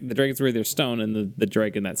dragons were either stone, and the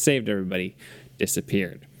dragon that saved everybody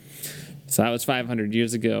disappeared. So that was 500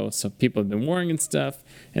 years ago. So people have been warring and stuff,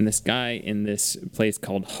 and this guy in this place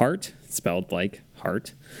called Hart, spelled like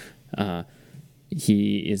heart,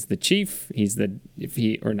 he is the chief. He's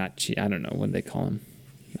not chief. I don't know what they call him,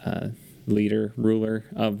 ruler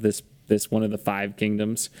of this one of the 5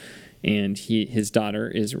 kingdoms, and his daughter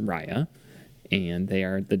is Raya, and they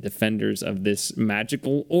are the defenders of this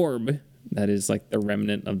magical orb that is like the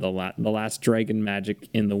remnant of the last dragon magic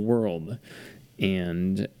in the world.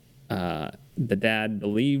 And the dad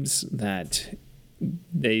believes that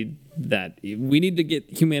we need to get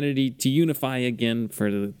humanity to unify again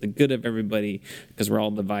for the good of everybody, because we're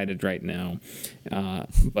all divided right now.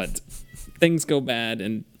 But things go bad,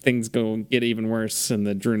 and things get even worse, and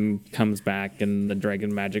the Droon comes back, and the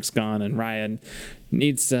dragon magic's gone, and Ryan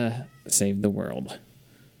needs to save the world.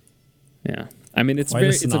 Yeah. I mean, it's a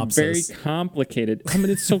very complicated. I mean,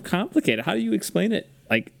 it's so complicated. How do you explain it?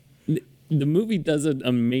 Like, the movie does an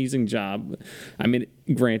amazing job. I mean,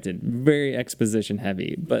 granted, very exposition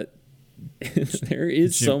heavy, but there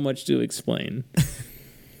is so much to explain.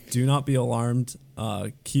 Do not be alarmed.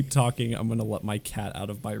 Keep talking. I'm going to let my cat out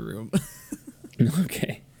of my room.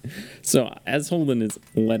 Okay. So as Holden is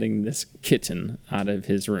letting this kitten out of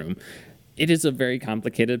his room, it is a very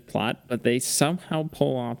complicated plot, but they somehow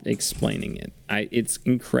pull off explaining it. It's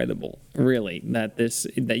incredible, really,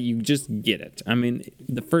 that you just get it. I mean,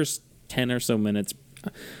 the first 10 or so minutes,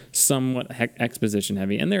 somewhat exposition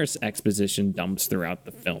heavy, and there's exposition dumps throughout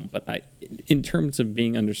the film, but in terms of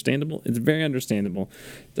being understandable, it's very understandable.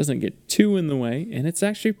 It doesn't get too in the way, and it's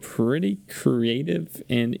actually pretty creative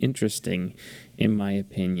and interesting, in my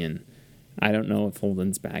opinion. I don't know if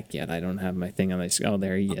Holden's back yet. I don't have my thing on my screen. Oh,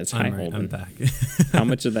 there he is. Hi, Holden. I'm back. How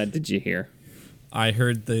much of that did you hear? I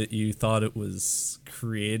heard that you thought it was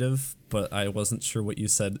creative, but I wasn't sure what you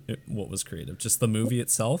said. What was creative? Just the movie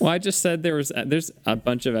itself? Well, I just said there's a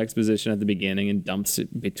bunch of exposition at the beginning and dumps in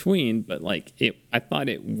between, but I thought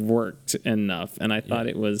it worked enough, and I thought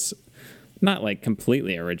it was not like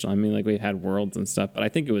completely original. I mean, like, we've had worlds and stuff, but I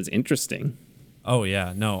think it was interesting. Oh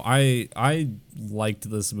yeah, no, I liked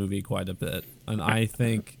this movie quite a bit, and I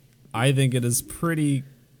think it is pretty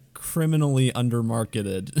criminally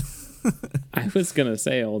undermarketed. I was gonna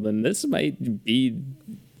say, Holden, this might be.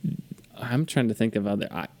 I'm trying to think of other.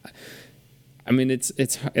 I mean, it's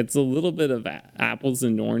a little bit of apples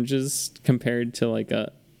and oranges compared to like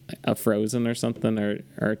a Frozen or something,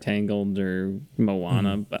 or Tangled or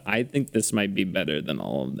Moana, but I think this might be better than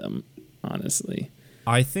all of them, honestly.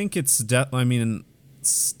 I think it's definitely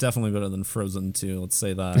better than Frozen 2. Let's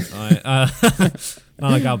say that.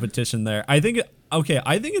 Not a competition there. I think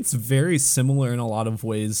it's very similar in a lot of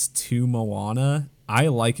ways to Moana. I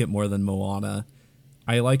like it more than Moana.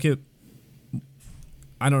 I like it.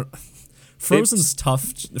 Frozen's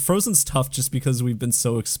tough. Frozen's tough just because we've been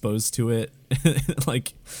so exposed to it,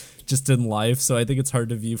 like just in life. So I think it's hard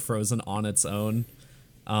to view Frozen on its own.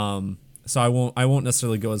 So I won't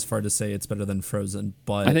necessarily go as far to say it's better than Frozen,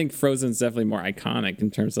 but I think Frozen's definitely more iconic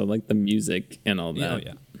in terms of like the music and all that.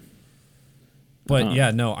 Yeah.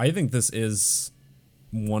 But no, I think this is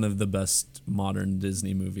one of the best modern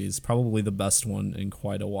Disney movies, probably the best one in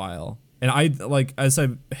quite a while. And I like, as I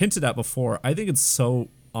hinted at before, I think it's so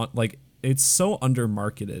it's so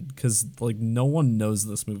undermarketed because like no one knows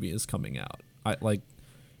this movie is coming out. I like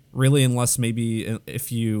really, unless maybe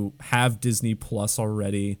if you have Disney Plus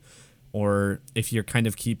already, or if you're kind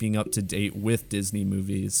of keeping up to date with Disney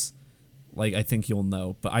movies, like I think you'll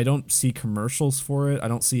know. But I don't see commercials for it. I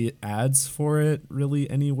don't see ads for it really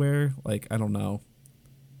anywhere. Like I don't know.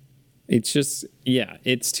 It's just, yeah,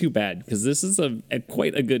 it's too bad because this is a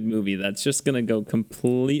quite a good movie that's just going to go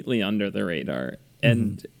completely under the radar.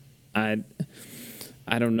 And I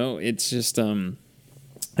don't know. It's just,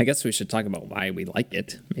 I guess we should talk about why we like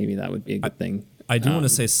it. Maybe that would be a good thing. I do want to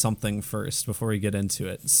say something first before we get into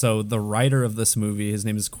it. So the writer of this movie, his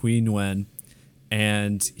name is Qui Nguyen,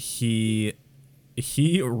 and he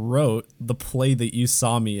wrote the play that you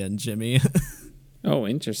saw me in, Jimmy. Oh,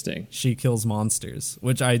 interesting. She Kills Monsters,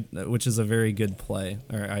 which is a very good play,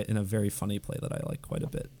 and a very funny play that I like quite a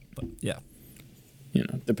bit. But yeah, you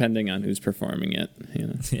know, depending on who's performing it, you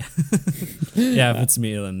know. Yeah, yeah. If it's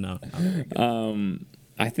me, then no.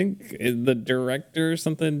 I think the director or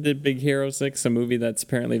something did Big Hero 6, a movie that's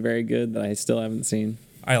apparently very good that I still haven't seen.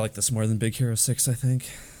 I like this more than Big Hero 6, I think.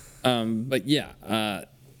 But yeah,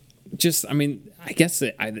 just I mean, I guess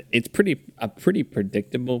it's a pretty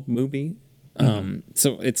predictable movie.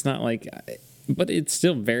 So it's not like, but it's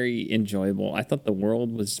still very enjoyable. I thought the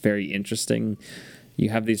world was very interesting. You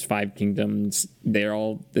have these 5 kingdoms.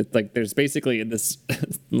 It's like there's basically this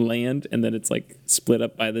land, and then it's like split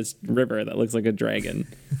up by this river that looks like a dragon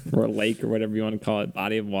or a lake or whatever you want to call it,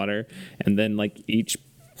 body of water. And then like each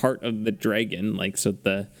part of the dragon, like so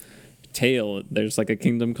the tail, there's like a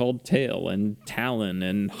kingdom called Tail and Talon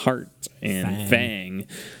and Heart and Fang.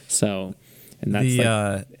 So. And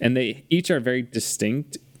that's and they each are very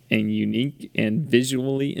distinct and unique and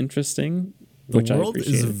visually interesting. The world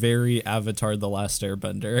is very Avatar: The Last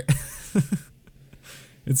Airbender.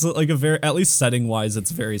 It's like at least setting wise,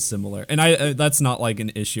 it's very similar. And that's not like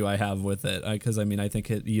an issue I have with it, because I mean I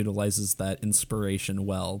think it utilizes that inspiration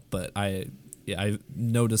well. But I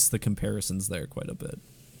noticed the comparisons there quite a bbit.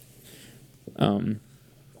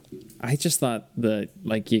 I just thought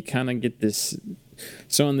like you kind of get this.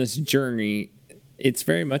 So on this journey, it's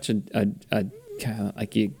very much a kind of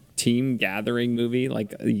like a team gathering movie.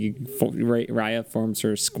 Like Raya forms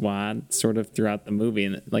her squad sort of throughout the movie,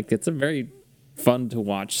 and like it's a very fun to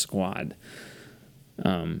watch squad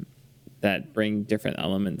that bring different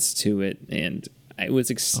elements to it. And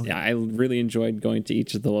I really enjoyed going to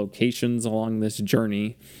each of the locations along this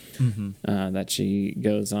journey that she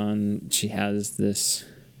goes on. She has this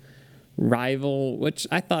rival, which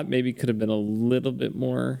I thought maybe could have been a little bit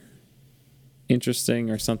more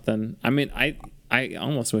interesting or something. I mean, I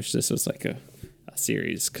almost wish this was like a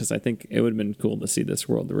series, because I think it would have been cool to see this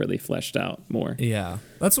world really fleshed out more. Yeah,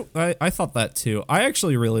 I thought that too. I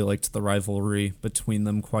actually really liked the rivalry between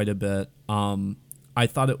them quite a bit. I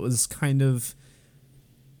thought it was kind of,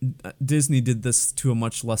 Disney did this to a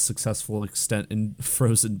much less successful extent in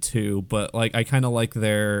Frozen 2, but like I kind of like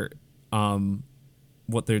their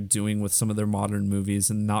what they're doing with some of their modern movies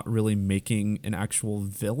and not really making an actual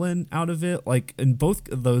villain out of it. Like in both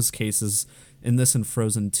of those cases, in this and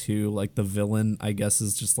Frozen 2, like the villain, I guess,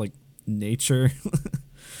 is just like nature.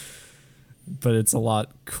 But it's a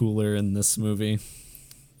lot cooler in this movie,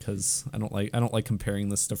 because I don't like comparing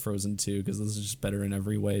this to Frozen 2, because this is just better in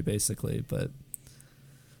every way, basically. But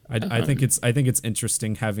I think it's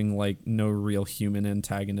interesting having like no real human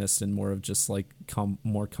antagonist and more of just like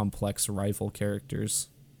more complex rival characters.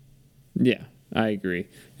 Yeah, I agree.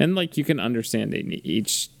 And like you can understand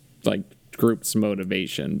each like group's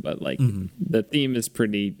motivation, but like the theme is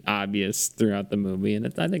pretty obvious throughout the movie, and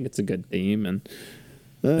I think it's a good theme, and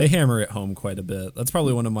they hammer it home quite a bit. That's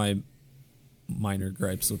probably one of my minor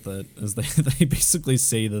gripes with it, is they basically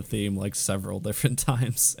say the theme like several different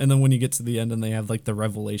times, and then when you get to the end and they have like the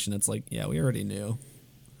revelation, it's like, yeah, we already knew.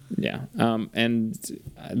 Yeah. And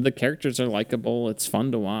the characters are likable. It's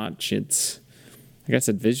fun to watch. It's, like I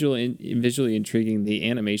said, visually intriguing. The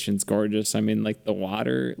animation's gorgeous. I mean, like the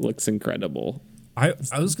water looks incredible. I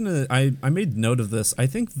made note of this. I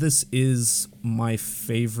think this is my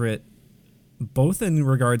favorite, both in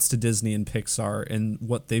regards to Disney and Pixar and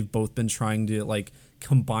what they've both been trying to like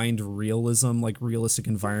combined realism, like realistic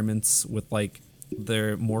environments with like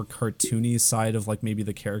their more cartoony side of like maybe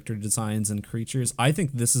the character designs and creatures. I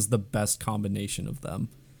think this is the best combination of them.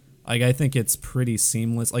 Like I think it's pretty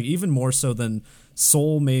seamless, like even more so than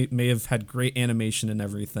Soul may have had great animation and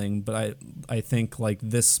everything, but I think like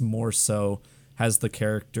this more so has the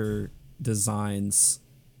character designs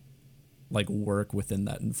like work within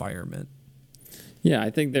that environment. Yeah, I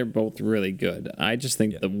think they're both really good. I just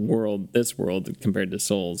think this world compared to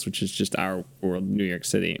Souls, which is just our world, New York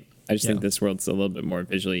City, I just think this world's a little bit more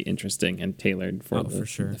visually interesting and tailored for for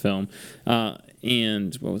sure. the film.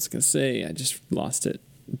 And what was I going to say? I just lost it.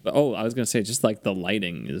 But, I was going to say just like the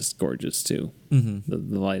lighting is gorgeous too.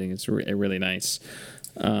 The lighting is really nice.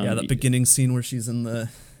 That beginning scene where she's in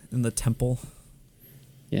the temple.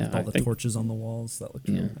 Yeah, with all the torches on the walls. That looked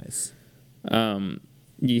really nice.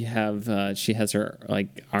 You have she has her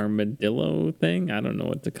like armadillo thing. I don't know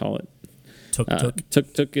what to call it.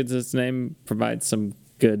 Tuk is its name. Provides some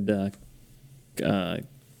good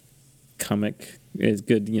comic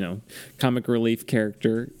relief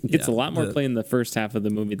character. Gets a lot more play in the first half of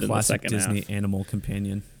the movie than the second half. Disney animal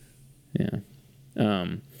companion. Yeah.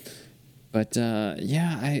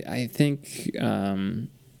 I think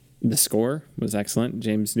the score was excellent.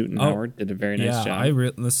 James Newton Howard did a very nice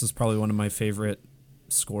job. This is probably one of my favorite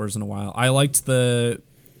scores in a while. I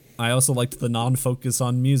also liked the non-focus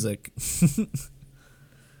on music.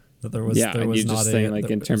 That there was not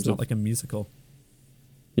like a musical.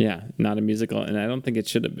 Yeah, not a musical, and I don't think it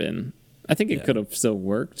should have been. I think it could have still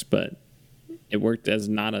worked, but it worked as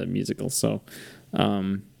not a musical. So,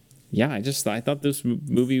 I thought this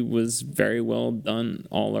movie was very well done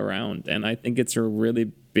all around, and I think it's a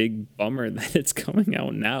really big bummer that it's coming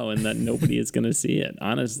out now and that nobody is going to see it,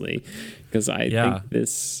 honestly, because I think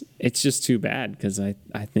it's just too bad, because I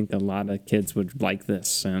think a lot of kids would like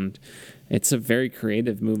this, and it's a very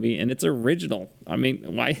creative movie and it's original. I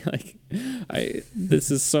mean, why? This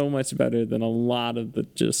is so much better than a lot of the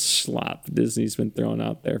just slop Disney's been throwing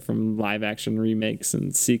out there, from live action remakes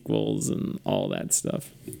and sequels and all that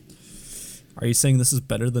stuff. Are you saying this is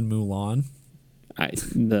better than Mulan?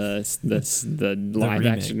 The live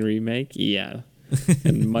action remake, yeah,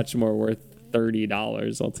 and much more worth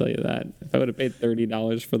 $30. I'll tell you that. If I would have paid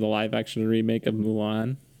 $30 for the live action remake of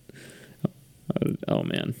Mulan, oh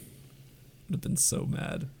man, would have been so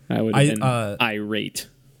mad. I would have been irate.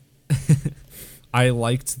 I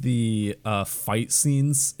liked the fight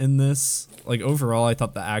scenes in this. Like, overall, I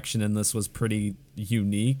thought the action in this was pretty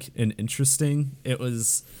unique and interesting. It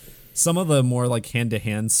was. Some of the more like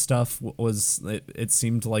hand-to-hand stuff it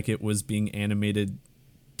seemed like it was being animated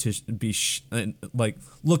to be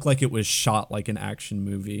look like it was shot like an action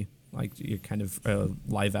movie, like your kind of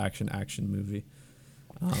live action movie.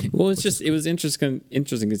 It was interesting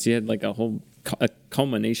because you had like a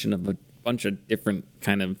culmination of a bunch of different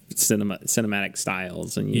kind of cinematic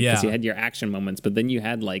styles, and you had your action moments, but then you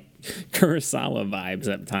had like Kurosawa vibes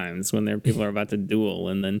at times when people are about to duel,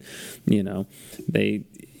 and then they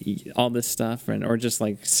all this stuff, or just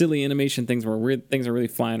like silly animation things where weird things are really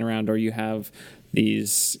flying around, or you have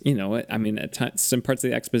these, at some parts of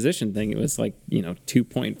the exposition thing, it was like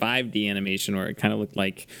 2.5D animation, where it kind of looked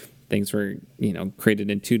like things were created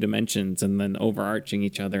in 2 dimensions and then overarching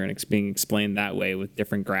each other, and it's being explained that way with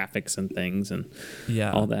different graphics and things and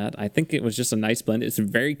all that. I think it was just a nice blend. It's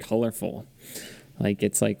very colorful. Like,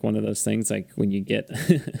 it's like one of those things, like when you get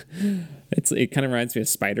it kind of reminds me of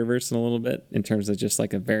Spider-Verse in a little bit, in terms of just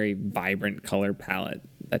like a very vibrant color palette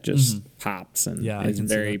that just pops and is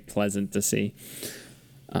very pleasant to see.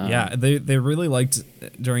 They really liked,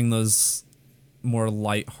 during those more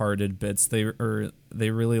light-hearted bits, they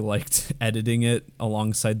really liked editing it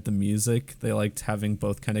alongside the music. They liked having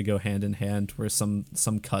both kind of go hand in hand, where some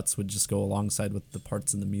cuts would just go alongside with the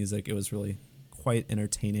parts in the music. It was really quite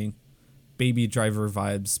entertaining. Baby Driver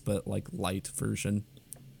vibes, but like light version.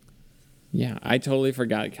 Yeah, I totally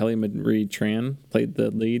forgot Kelly Marie Tran played the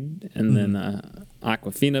lead, and then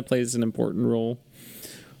Awkwafina plays an important role.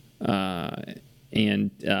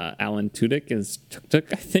 And Alan Tudyk is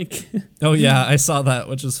Tuk, I think. Oh yeah, I saw that,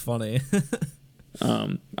 which is funny.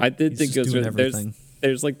 I did think it was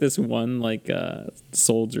there's like this one like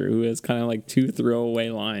soldier who has kind of like 2 throwaway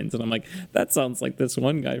lines, and I'm like, that sounds like this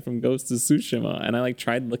one guy from Ghost of Tsushima, and I like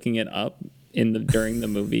tried looking it up during the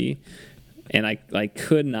movie, and I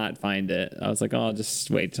could not find it. I was like, oh, I'll just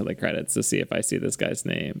wait till the credits to see if I see this guy's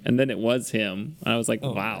name, and then it was him. And I was like,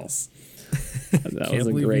 wow, nice. That was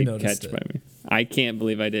a great catch by me. I can't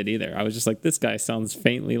believe I did either. I was just like, this guy sounds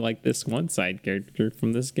faintly like this one side character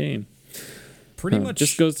from this game. Pretty much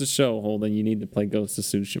just goes to show, Holden, you need to play Ghost of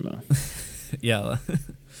Tsushima. Yeah.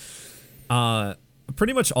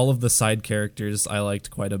 Pretty much all of the side characters I liked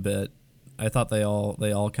quite a bit. I thought they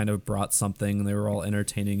all kind of brought something, and they were all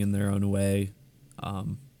entertaining in their own way.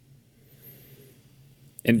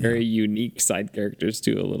 and very unique side characters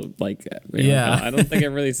too. A little like, Yeah. I don't think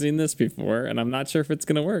I've really seen this before, and I'm not sure if it's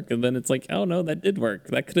gonna work. And then it's like, oh no, that did work.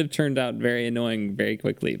 That could have turned out very annoying very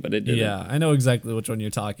quickly, but it didn't. Yeah, I know exactly which one you're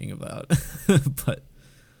talking about. But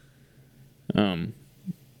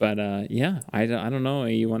yeah, I don't know.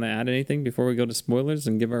 You want to add anything before we go to spoilers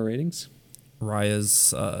and give our ratings?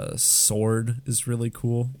 Raya's sword is really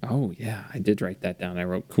cool. Oh yeah, I did write that down. I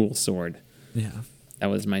wrote cool sword. Yeah.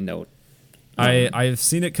 That was my note. I've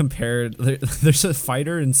seen it compared. There's a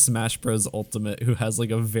fighter in Smash Bros. Ultimate who has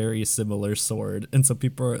like a very similar sword, and so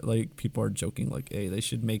people are joking like, "Hey, they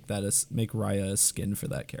should make Raya a skin for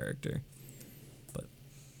that character." But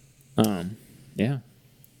Yeah.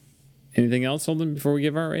 Anything else, Holden, before we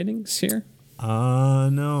give our ratings here?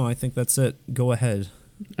 no, I think that's it. Go ahead.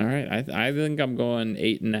 All right, I think I'm going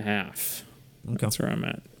 8.5. Okay. That's where I'm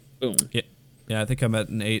at. Boom. Yeah, I think I'm at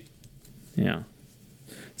an 8. Yeah.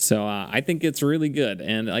 So I think it's really good,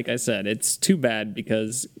 and like I said, it's too bad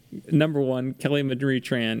because number one, Kelly Marie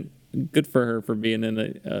Tran, good for her for being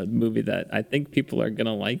in a movie that I think people are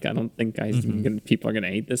gonna like. I don't think people are gonna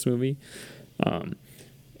hate this movie, and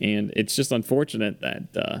it's just unfortunate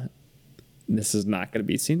that this is not going to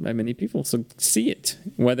be seen by many people. So see it,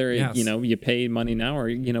 whether Yes. you pay money now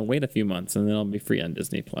or wait a few months and then it'll be free on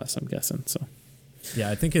Disney Plus. I'm guessing so. Yeah,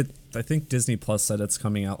 I think Disney Plus said it's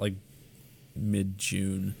coming out like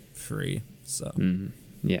mid-June free. So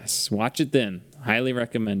Yes, watch it then. Highly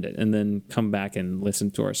recommend it, and then come back and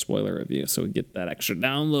listen to our spoiler review so we get that extra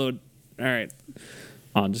download. All right,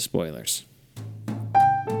 on to spoilers.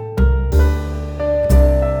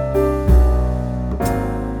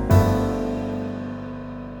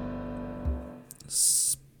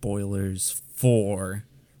 spoilers for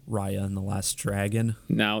Raya and the Last Dragon.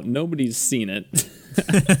 Now, nobody's seen it,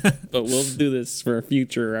 but we'll do this for a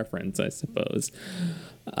future reference, I suppose.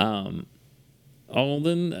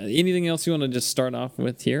 Alden, anything else you want to just start off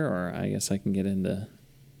with here, or I guess I can get into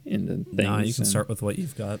things? Nah, you can start with what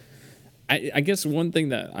you've got. I guess one thing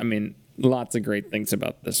that, lots of great things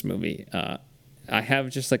about this movie. I have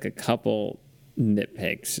just like a couple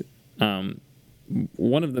nitpicks.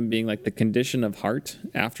 One of them being like the condition of heart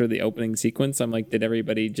after the opening sequence. I'm like, did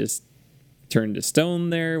everybody just turn to stone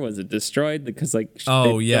there? Was it destroyed? Because they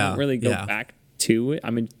don't really go back to it.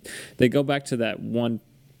 I mean, they go back to that one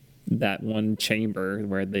chamber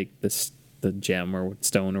where the gem or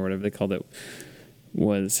stone or whatever they called it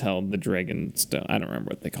was held. The dragon stone. I don't remember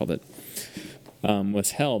what they called it.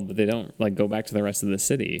 Was held, but they don't like go back to the rest of the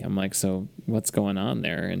city. I'm like, so what's going on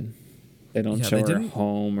there? And they don't show her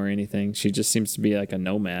home or anything. She just seems to be like a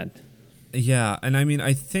nomad. Yeah, and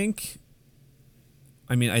I think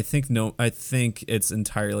it's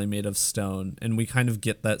entirely made of stone, and we kind of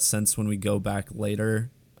get that sense when we go back later,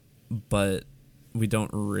 but we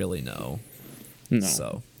don't really know. No.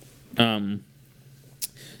 So,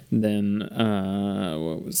 then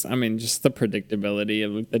just the predictability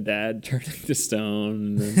of the dad turning to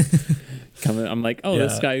stone and coming. I'm like,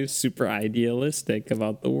 this guy is super idealistic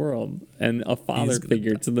about the world and a father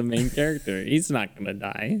figure to the main character. He's not gonna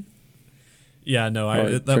die. Yeah,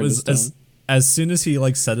 no, that was as soon as he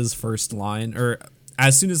like said his first line, or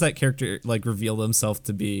as soon as that character like revealed himself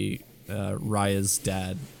to be Raya's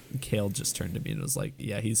dad, Kale just turned to me and was like,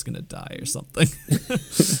 yeah, he's gonna die or something.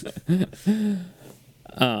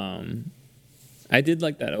 I did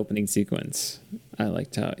like that opening sequence. I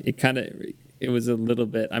liked how it was a little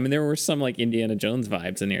bit. I mean, there were some like Indiana Jones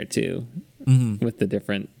vibes in here too, with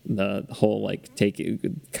the whole like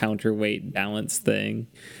counterweight balance thing,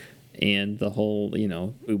 and the whole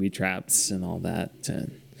booby traps and all that.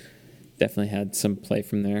 Definitely had some play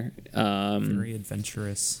from there. Very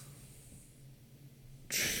adventurous.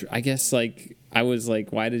 I guess like I was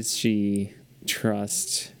like, why does she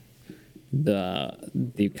trust the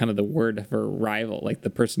kind of the word of her rival, like the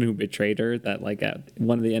person who betrayed her, that like at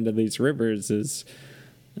one of the end of these rivers is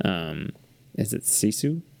it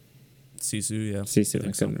Sisu? Sisu, yeah. Sisu,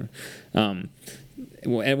 I couldn't remember.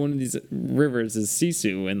 At one of these rivers is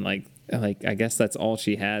Sisu, and like I guess that's all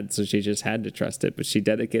she had, so she just had to trust it. But she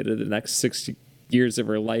dedicated the next 60 years of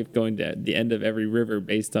her life going to the end of every river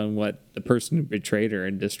based on what the person who betrayed her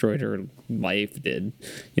and destroyed her life did,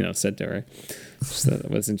 said to her. So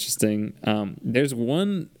that was interesting. There's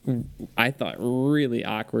one I thought really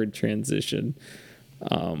awkward transition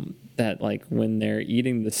that like when they're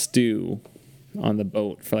eating the stew on the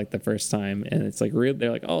boat for like the first time, and it's like real.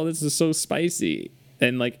 They're like, "Oh, this is so spicy,"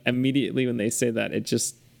 and like immediately when they say that, it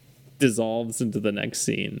just dissolves into the next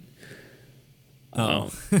scene. I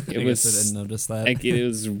didn't notice that. Like, it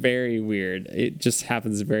was very weird. It just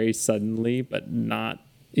happens very suddenly, but not.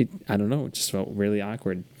 I don't know. It just felt really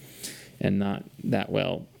awkward. and not that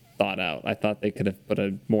well thought out. I thought they could have put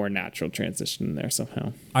a more natural transition in there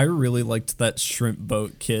somehow. I really liked that shrimp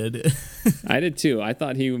boat kid. I did too. I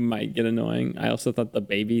thought he might get annoying. I also thought the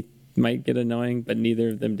baby might get annoying, but neither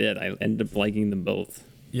of them did. I ended up liking them both.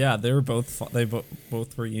 Yeah, they were both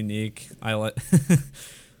both were unique. I like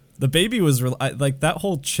the baby was like that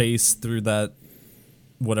whole chase through that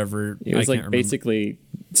whatever. It was I like can't remember. basically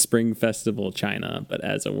Spring Festival China, but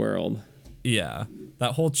as a world. Yeah,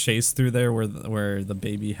 that whole chase through there where the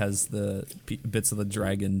baby has the bits of the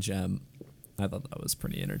dragon gem. I thought that was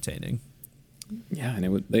pretty entertaining. Yeah,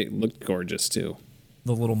 and they looked gorgeous too.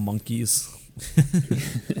 The little monkeys.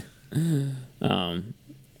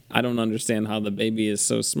 I don't understand how the baby is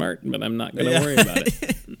so smart, but I'm not going to worry about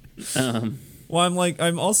it. Well,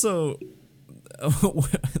 I'm also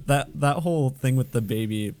that whole thing with the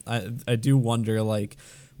baby. I do wonder, like,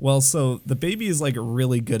 well, so the baby is like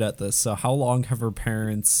really good at this. So how long have her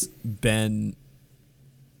parents been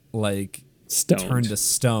like Stoned. turned to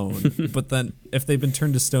stone? But then if they've been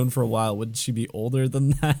turned to stone for a while, wouldn't she be older than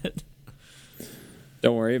that?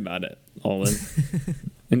 Don't worry about it, Olin.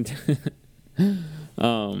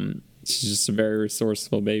 She's just a very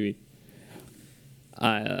resourceful baby.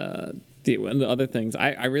 One of the other things,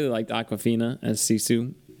 I really liked Aquafina as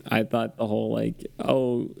Sisu. I thought the whole it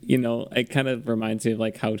kind of reminds me of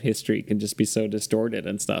like how history can just be so distorted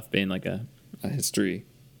and stuff, being like a history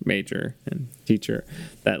major and teacher,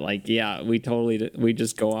 that like, yeah, we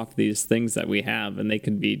just go off these things that we have and they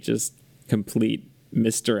could be just complete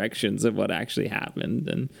misdirections of what actually happened.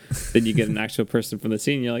 And then you get an actual person from the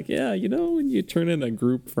scene, you're like, yeah, when you turn in a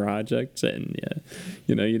group project and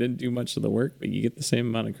you didn't do much of the work, but you get the same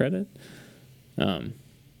amount of credit.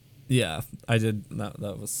 Yeah, I did. That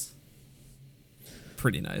was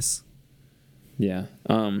pretty nice. Yeah.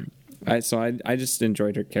 I just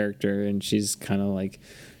enjoyed her character, and she's kind of like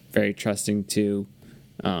very trusting too.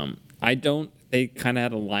 They kind of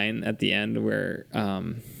had a line at the end where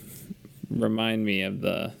remind me of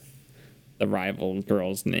the rival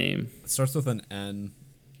girl's name. It starts with an N.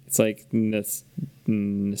 It's like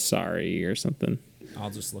Nasari or something.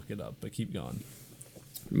 I'll just look it up, but keep going.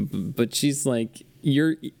 But she's like,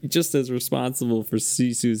 you're just as responsible for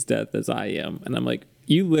Sisu's death as I am. And I'm like,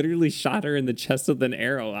 you literally shot her in the chest with an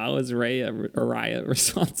arrow. How is Araya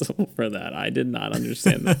responsible for that? I did not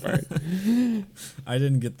understand that part. I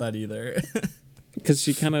didn't get that either. Because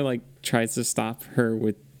she kind of like tries to stop her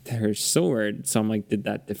with her sword. So I'm like, did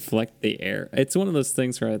that deflect the air? It's one of those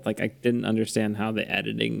things where I didn't understand how the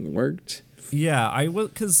editing worked. Yeah, I will,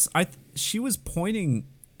 because she was pointing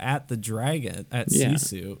at the dragon, at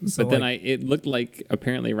Sisu. So but then it looked like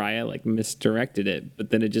apparently Raya like misdirected it, but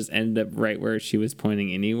then it just ended up right where she was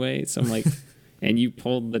pointing anyway. So I'm like, and you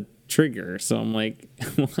pulled the trigger. So I'm like,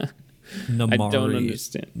 Namari, I don't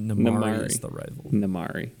understand. Namari is the rival.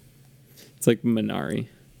 Namari. It's like Minari.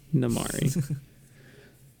 Namari.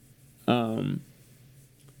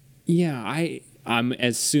 Yeah, I'm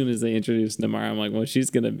as soon as they introduced Namari, I'm like, well, she's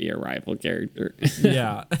gonna be a rival character.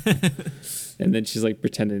 Yeah. And then she's like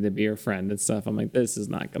pretending to be her friend and stuff. I'm like, this is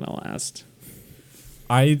not gonna last.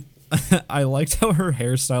 I liked how her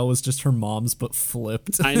hairstyle was just her mom's but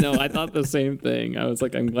flipped. I know. I thought the same thing. I was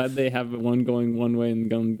like, I'm glad they have one going one way and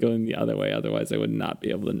going the other way. Otherwise, I would not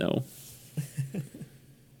be able to know.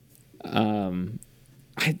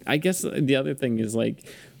 I guess the other thing is like,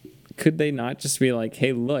 could they not just be like,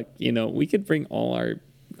 hey, look, we could bring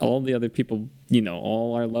all the other people,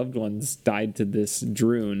 all our loved ones died to this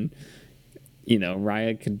Droon.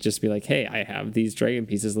 Raya could just be like, hey, I have these dragon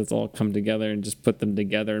pieces. Let's all come together and just put them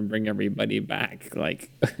together and bring everybody back. Like,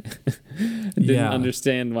 I didn't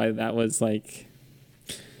understand why that was like.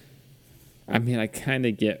 I mean, I kind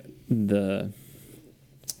of get the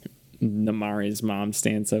Namari's mom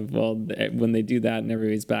stance of, well, when they do that and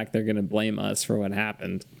everybody's back, they're going to blame us for what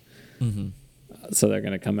happened. Mm-hmm. So they're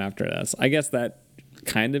going to come after us. I guess that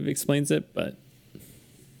kind of explains it, but,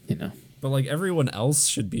 But like everyone else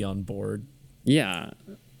should be on board. Yeah.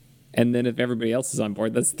 And then if everybody else is on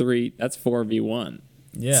board, that's 4v1.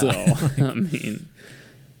 Yeah. So,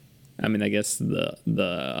 I mean, I guess the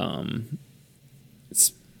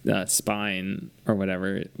spine or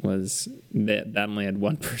whatever it was, that only had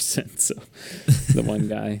 1%. So the one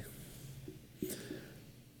guy.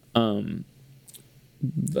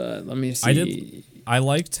 But let me see. I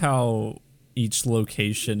liked how each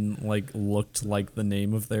location like looked like the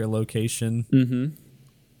name of their location. Mm-hmm.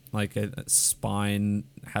 Like a spine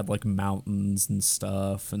had like mountains and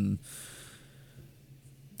stuff, and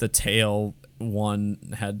the tail one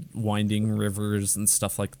had winding rivers and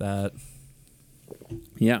stuff like that.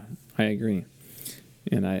 Yeah, I agree.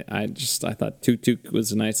 And I thought Tuk Tuk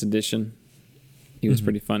was a nice addition. He was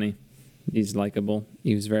pretty funny. He's likable.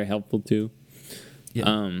 He was very helpful too.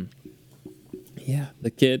 Yeah. Yeah, the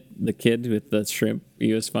kid with the shrimp,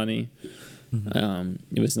 he was funny.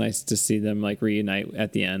 It was nice to see them like reunite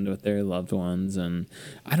at the end with their loved ones, and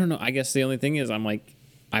I don't know. I guess the only thing is, I'm like,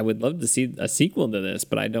 I would love to see a sequel to this,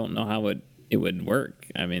 but I don't know how it would work.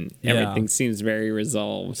 I mean, everything seems very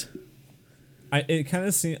resolved. It kind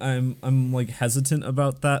of seem I'm like hesitant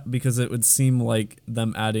about that because it would seem like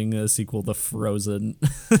them adding a sequel to Frozen,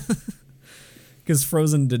 because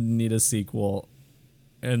Frozen didn't need a sequel,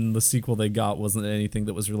 and the sequel they got wasn't anything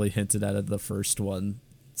that was really hinted at the first one,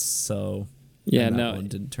 so. Yeah, and that no, one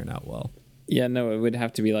didn't turn out well. Yeah, no, it would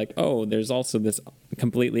have to be like, oh, there's also this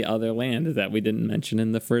completely other land that we didn't mention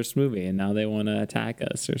in the first movie, and now they want to attack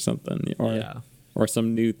us or something, or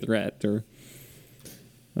some new threat, or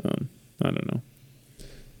I don't know.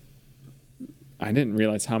 I didn't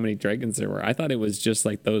realize how many dragons there were. I thought it was just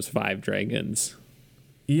like those 5 dragons.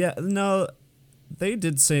 Yeah, no, they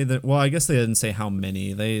did say that. Well, I guess they didn't say how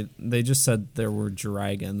many. They just said there were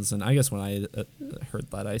dragons, and I guess when I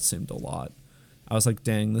heard that, I assumed a lot. I was like,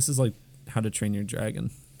 dang, this is like How to Train Your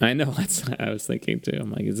Dragon. I know, that's what I was thinking too.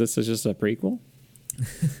 I'm like, is this just a prequel?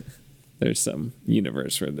 There's some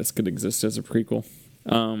universe where this could exist as a prequel.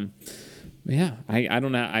 Yeah, I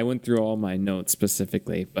don't know. I went through all my notes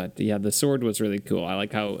specifically, but yeah, the sword was really cool. I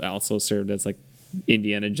like how it also served as like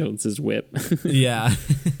Indiana Jones's whip. Yeah.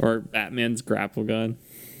 Or Batman's grapple gun.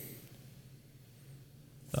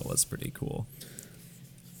 That was pretty cool.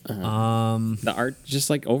 The art, just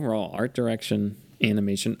like overall art direction,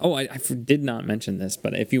 animation. Oh, I did not mention this,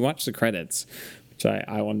 but if you watch the credits, which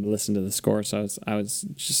I wanted to listen to the score, so I was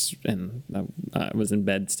just, and I was in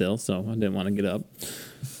bed still, so I didn't want to get up.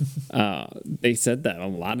 They said that a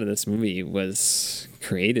lot of this movie was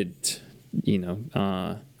created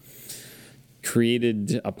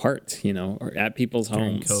apart, or at people's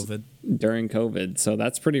homes during COVID. So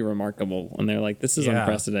that's pretty remarkable. And they're like, this is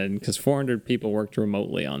unprecedented because 400 people worked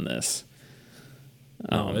remotely on this.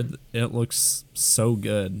 It looks so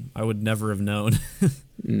good. I would never have known.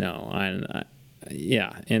 No,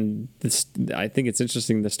 and this, I think it's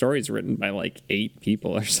interesting. The story is written by like 8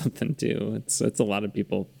 people or something too. It's a lot of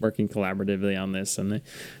people working collaboratively on this, and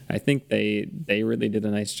I think they really did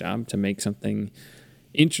a nice job to make something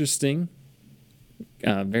interesting,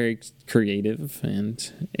 very creative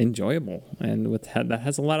and enjoyable, and that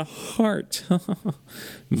has a lot of heart.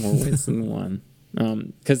 More ways than one.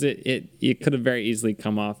 Because it could have very easily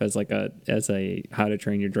come off as like a How to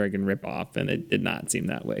Train Your Dragon ripoff, and it did not seem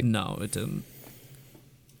that way. No, it didn't.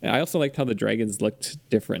 I also liked how the dragons looked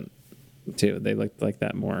different too. They looked like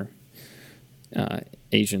that more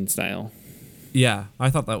Asian style. Yeah, I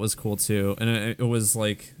thought that was cool too, and it was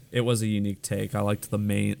like, it was a unique take. I liked the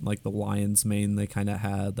mane, like the lion's mane they kind of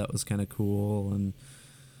had. That was kind of cool, and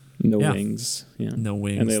wings. Yeah, no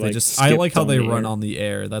wings. And they just, I like how they run on the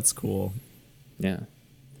air. That's cool. Yeah,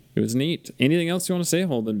 it was neat. Anything else you want to say,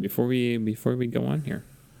 Holden, before we go on here?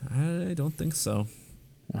 I don't think so.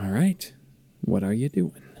 All right, what are you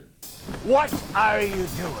doing? What are you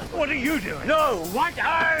doing? What are you doing? No, what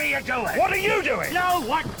are you doing? What are you doing? No,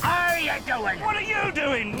 what are you doing? What are you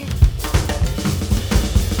doing?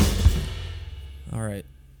 All right,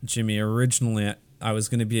 Jimmy, originally I was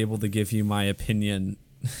going to be able to give you my opinion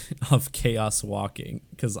of Chaos Walking,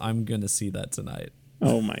 because I'm going to see that tonight.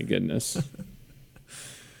 Oh my goodness.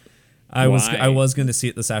 I was going to see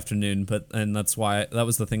it this afternoon, and that's why that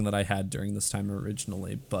was the thing that I had during this time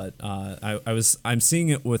originally. But I'm seeing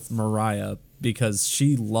it with Mariah because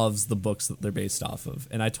she loves the books that they're based off of,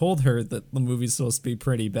 and I told her that the movie's supposed to be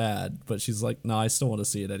pretty bad, but she's like, no, I still want to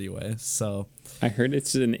see it anyway. So I heard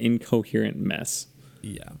it's an incoherent mess.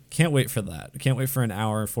 Yeah, can't wait for that. Can't wait for an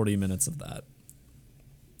hour and 40 minutes of that.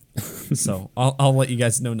 So I'll let you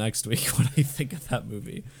guys know next week what I think of that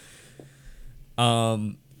movie.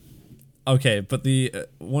 Okay, but the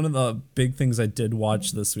one of the big things I did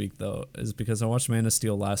watch this week though is because I watched Man of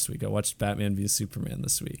Steel last week. I watched Batman v Superman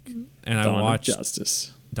this week, and I watched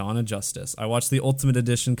Dawn of Justice. I watched the Ultimate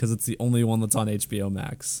Edition because it's the only one that's on HBO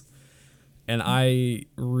Max, and I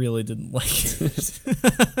really didn't like it.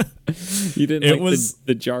 You didn't like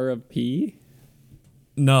the jar of pee?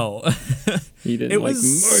 No. You didn't it like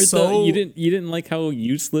was so... you didn't like how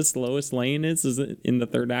useless Lois Lane is in the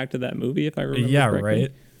third act of that movie, if I remember correctly.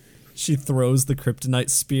 Right. She throws the kryptonite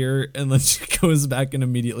spear and then she goes back and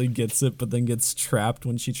immediately gets it, but then gets trapped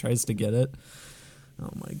when she tries to get it. Oh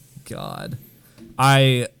my god.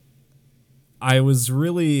 I I was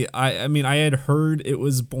really I mean I had heard it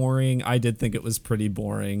was boring. I did think it was pretty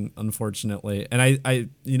boring, unfortunately. And I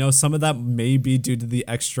some of that may be due to the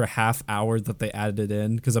extra half hour that they added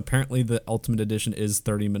in, because apparently the Ultimate Edition is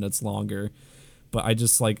 30 minutes longer. But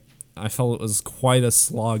I felt it was quite a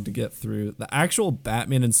slog to get through. The actual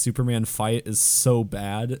Batman and Superman fight is so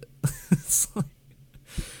bad. It's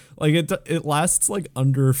it lasts like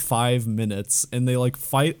under 5 minutes, and they like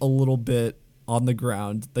fight a little bit on the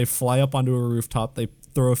ground. They fly up onto a rooftop, they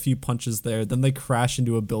throw a few punches there, then they crash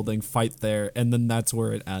into a building, fight there, and then that's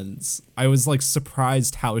where it ends. I was like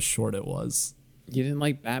surprised how short it was. You didn't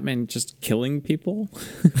like Batman just killing people?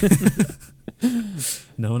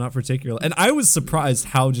 No, not particularly. And I was surprised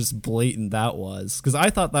how just blatant that was, because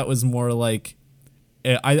I thought that was more like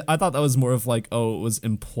I thought that was more of like, oh, it was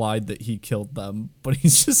implied that he killed them, but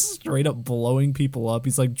he's just straight up blowing people up.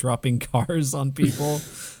 He's like dropping cars on people.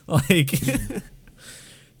 Like,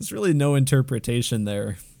 there's really no interpretation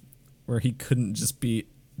there where he couldn't just be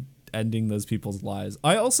ending those people's lives.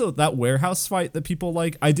 I also, that warehouse fight that people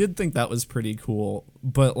like, I did think that was pretty cool,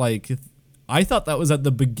 but like, I thought that was at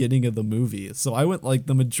the beginning of the movie. So I went like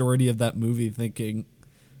the majority of that movie thinking,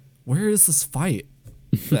 where is this fight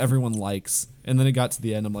that everyone likes? And then it got to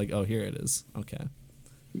the end. I'm like, oh, here it is. Okay.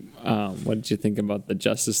 What did you think about the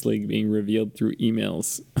Justice League being revealed through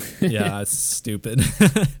emails? Yeah, it's stupid.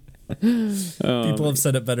 People have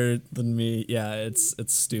said it better than me. Yeah,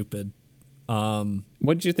 it's stupid. What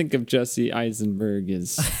did you think of Jesse Eisenberg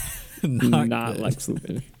as not Lex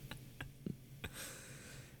Luthor?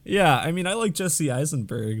 Yeah, I mean, I like Jesse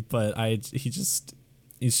Eisenberg, but he's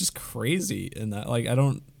just crazy in that. Like,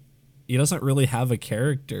 he doesn't really have a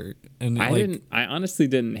character. And I honestly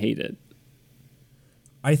didn't hate it.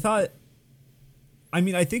 I think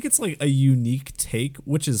it's like a unique take,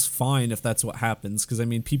 which is fine if that's what happens. Because I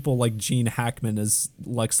mean, people like Gene Hackman as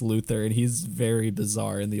Lex Luthor, and he's very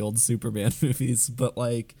bizarre in the old Superman movies. But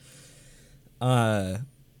like, I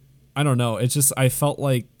don't know. It's just, I felt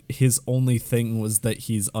like his only thing was that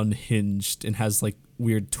he's unhinged and has like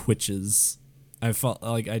weird twitches. I felt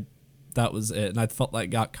like that was it, and I felt that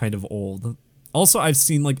got kind of old. Also, I've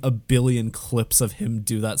seen like a billion clips of him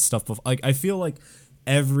do that stuff before. Like, I feel like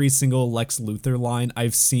every single Lex Luthor line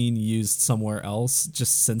I've seen used somewhere else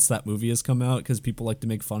just since that movie has come out, because people like to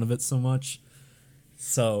make fun of it so much.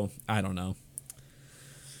 So, I don't know.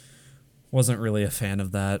 Wasn't really a fan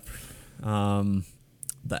of that.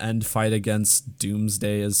 The end fight against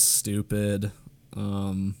Doomsday is stupid.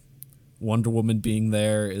 Wonder Woman being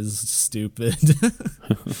there is stupid.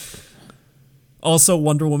 Also,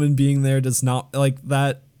 Wonder Woman being there does not, like,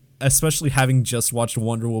 that, especially having just watched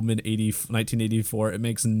Wonder Woman 1984, it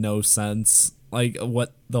makes no sense. Like,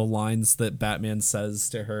 what the lines that Batman says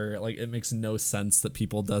to her, like, it makes no sense that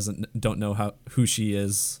people don't know who she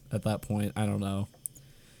is at that point. I don't know.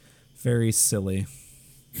 Very silly.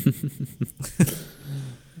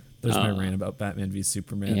 There's my rant about Batman v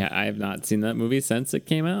Superman. Yeah, I have not seen that movie since it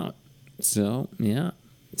came out. So, yeah.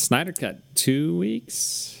 Snyder Cut, 2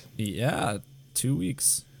 weeks? Yeah, 2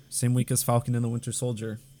 weeks. Same week as Falcon and the Winter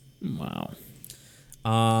Soldier. Wow.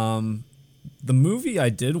 The movie I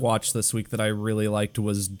did watch this week that I really liked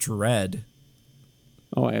was Dread.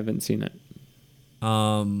 Oh, I haven't seen it.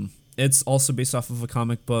 It's also based off of a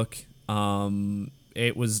comic book.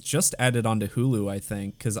 It was just added onto Hulu, I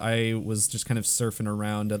think, because I was just kind of surfing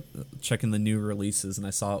around checking the new releases, and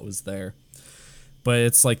I saw it was there. But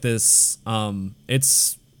it's like this,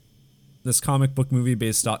 it's this comic book movie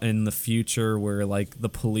based in the future where like the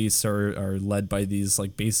police are led by these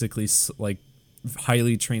like basically like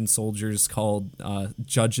highly trained soldiers called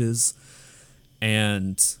judges,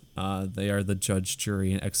 and they are the judge,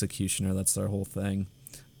 jury, and executioner. That's their whole thing.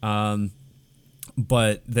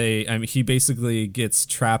 But he basically gets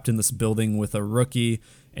trapped in this building with a rookie,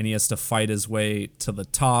 and he has to fight his way to the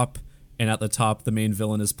top. And at the top, the main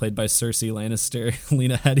villain is played by Cersei Lannister,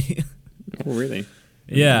 Lena Headey. Oh, really?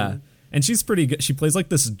 Yeah. And she's pretty good. She plays like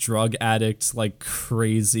this drug addict, like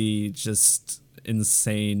crazy, just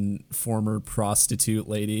insane former prostitute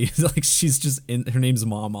lady. Like she's just her name's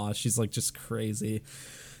Mama. She's like just crazy.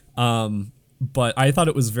 But I thought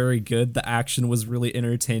it was very good. The action was really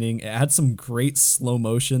entertaining. It had some great slow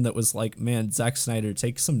motion that was like, man, Zack Snyder,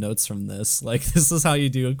 take some notes from this. Like, this is how you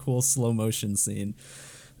do a cool slow motion scene.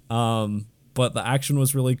 But the action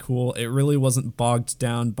was really cool. It really wasn't bogged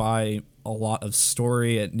down by a lot of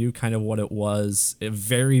story. It knew kind of what it was. It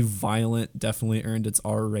very violent, definitely earned its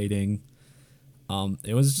R rating.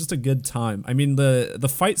 It was just a good time. I mean,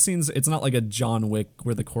 the fight scenes, it's not like a John Wick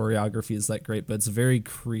where the choreography is that great, but it's very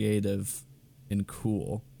creative and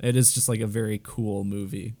cool. It is just like a very cool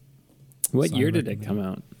movie. What year did it come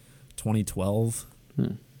out? 2012.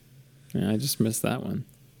 Yeah, I just missed that one.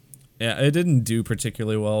 Yeah, it didn't do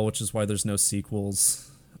particularly well, which is why there's no sequels.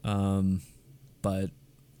 But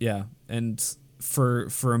yeah, and for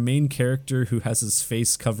a main character who has his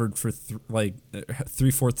face covered for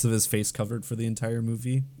 3/4 of his face covered for the entire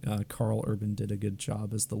movie, Karl Urban did a good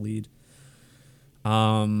job as the lead.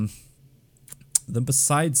 Then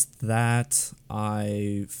besides that,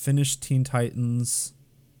 I finished Teen Titans,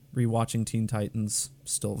 rewatching Teen Titans,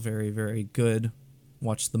 still very, very good.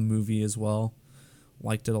 Watched the movie as well,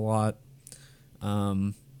 liked it a lot.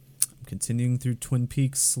 I'm continuing through Twin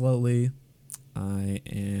Peaks slowly. I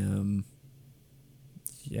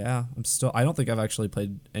don't think I've actually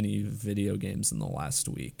played any video games in the last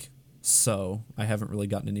week, so I haven't really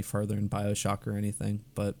gotten any farther in BioShock or anything,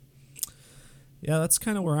 but yeah, that's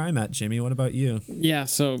kind of where I'm at, Jimmy. What about you? Yeah,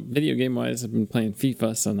 so video game wise, I've been playing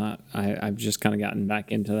FIFA, so I've just kind of gotten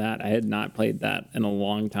back into that. I had not played that in a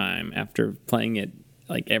long time after playing it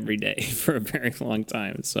like every day for a very long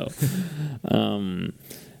time. So,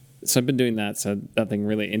 so I've been doing that. So nothing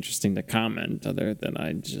really interesting to comment other than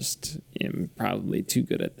I just am probably too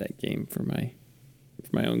good at that game for my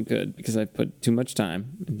own good because I've put too much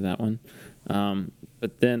time into that one.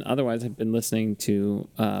 But then otherwise, I've been listening to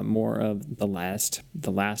more of the last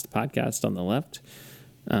podcast on the left,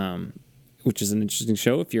 which is an interesting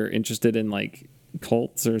show. If you're interested in like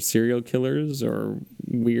cults or serial killers or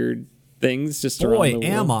weird things just around the world. Boy,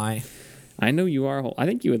 am I. I know you are. I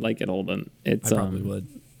think you would like it, Holden. I probably would.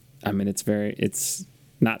 I mean, it's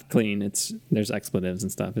not clean. There's expletives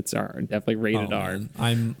and stuff. It's definitely rated R. Man.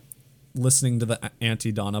 I'm listening to the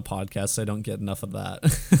Anti-Donna podcast. I don't get enough of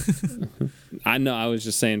that. I know. I was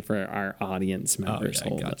just saying for our audience members,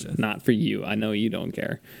 yeah, gotcha. Not for you. I know you don't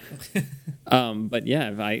care. But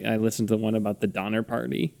yeah, I listened to one about the Donner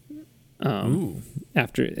Party.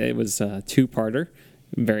 After it was a 2-parter,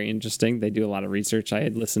 very interesting. They do a lot of research. I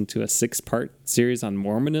had listened to a 6-part series on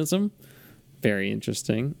Mormonism, very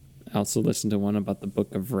interesting. I also listened to one about the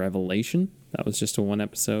Book of Revelation. That was just a 1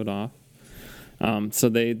 episode off. So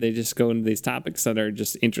they just go into these topics that are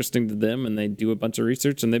just interesting to them, and they do a bunch of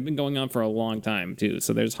research, and they've been going on for a long time too.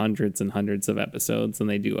 So there's hundreds and hundreds of episodes, and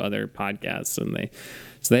they do other podcasts, and they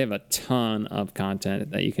have a ton of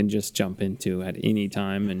content that you can just jump into at any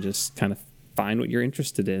time and just kind of find what you're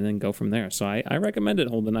interested in and go from there. So I recommend it,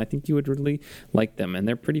 Holden. I think you would really like them, and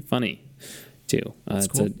they're pretty funny too.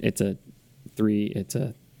 It's a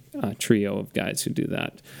trio of guys who do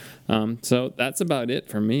that. So that's about it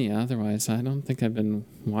for me. Otherwise, I don't think I've been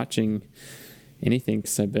watching anything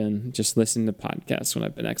because I've been just listening to podcasts when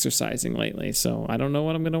I've been exercising lately. So I don't know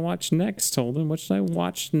what I'm going to watch next, Holden. What should I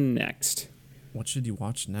watch next? What should you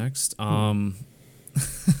watch next? I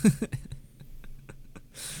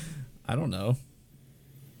don't know.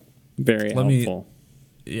 Very helpful.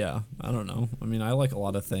 Yeah, I don't know. I mean, I like a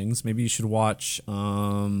lot of things. Maybe you should watch. Should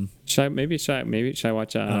I watch? I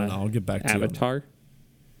don't know. I'll get back to Avatar.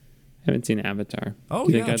 I haven't seen Avatar. Oh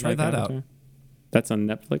yeah, try that Avatar? out. That's on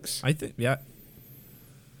Netflix. I think yeah.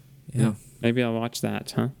 Maybe I'll watch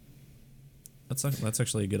that. Huh? That's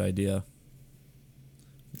actually a good idea.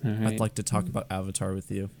 All right. I'd like to talk about Avatar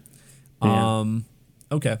with you. Yeah.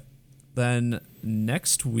 Okay. Then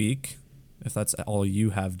next week, if that's all you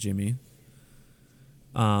have, Jimmy.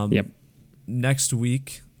 Yep. Next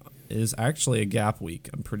week is actually a gap week,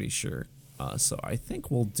 I'm pretty sure. So I think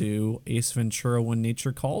we'll do Ace Ventura: When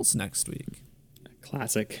Nature Calls next week.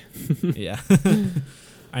 Classic. Yeah.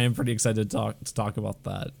 I am pretty excited to talk about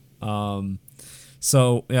that.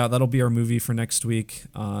 So yeah, that'll be our movie for next week.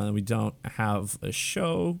 We don't have a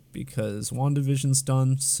show because WandaVision's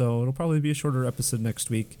done, so it'll probably be a shorter episode next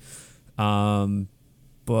week.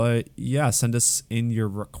 But yeah, send us in your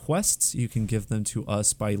requests. You can give them to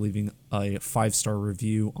us by leaving a 5-star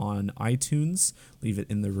review on iTunes. Leave it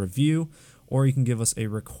in the review, or you can give us a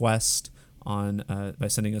request on by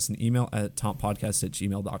sending us an email at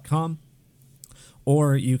tompodcast@gmail.com.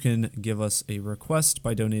 Or you can give us a request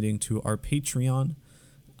by donating to our Patreon.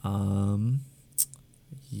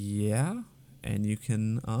 Yeah, and you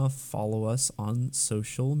can follow us on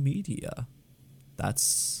social media.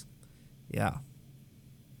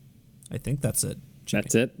 I think that's it. Jimmy.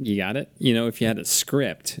 That's it? You got it? You know, if you had a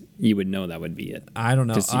script, you would know that would be it. I don't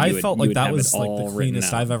know. I felt like that was like the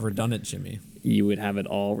cleanest I've I've ever done it, Jimmy. You would have it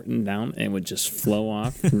all written down and it would just flow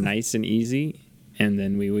off nice and easy. And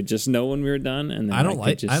then we would just know when we were done. And then I don't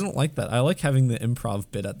like that. I like having the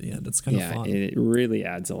improv bit at the end. It's kind of fun. It really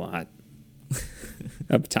adds a lot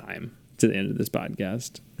of time to the end of this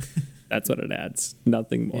podcast. That's what it adds.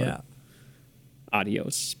 Nothing more. Yeah.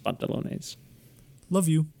 Adios, pantalones. Love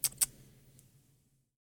you.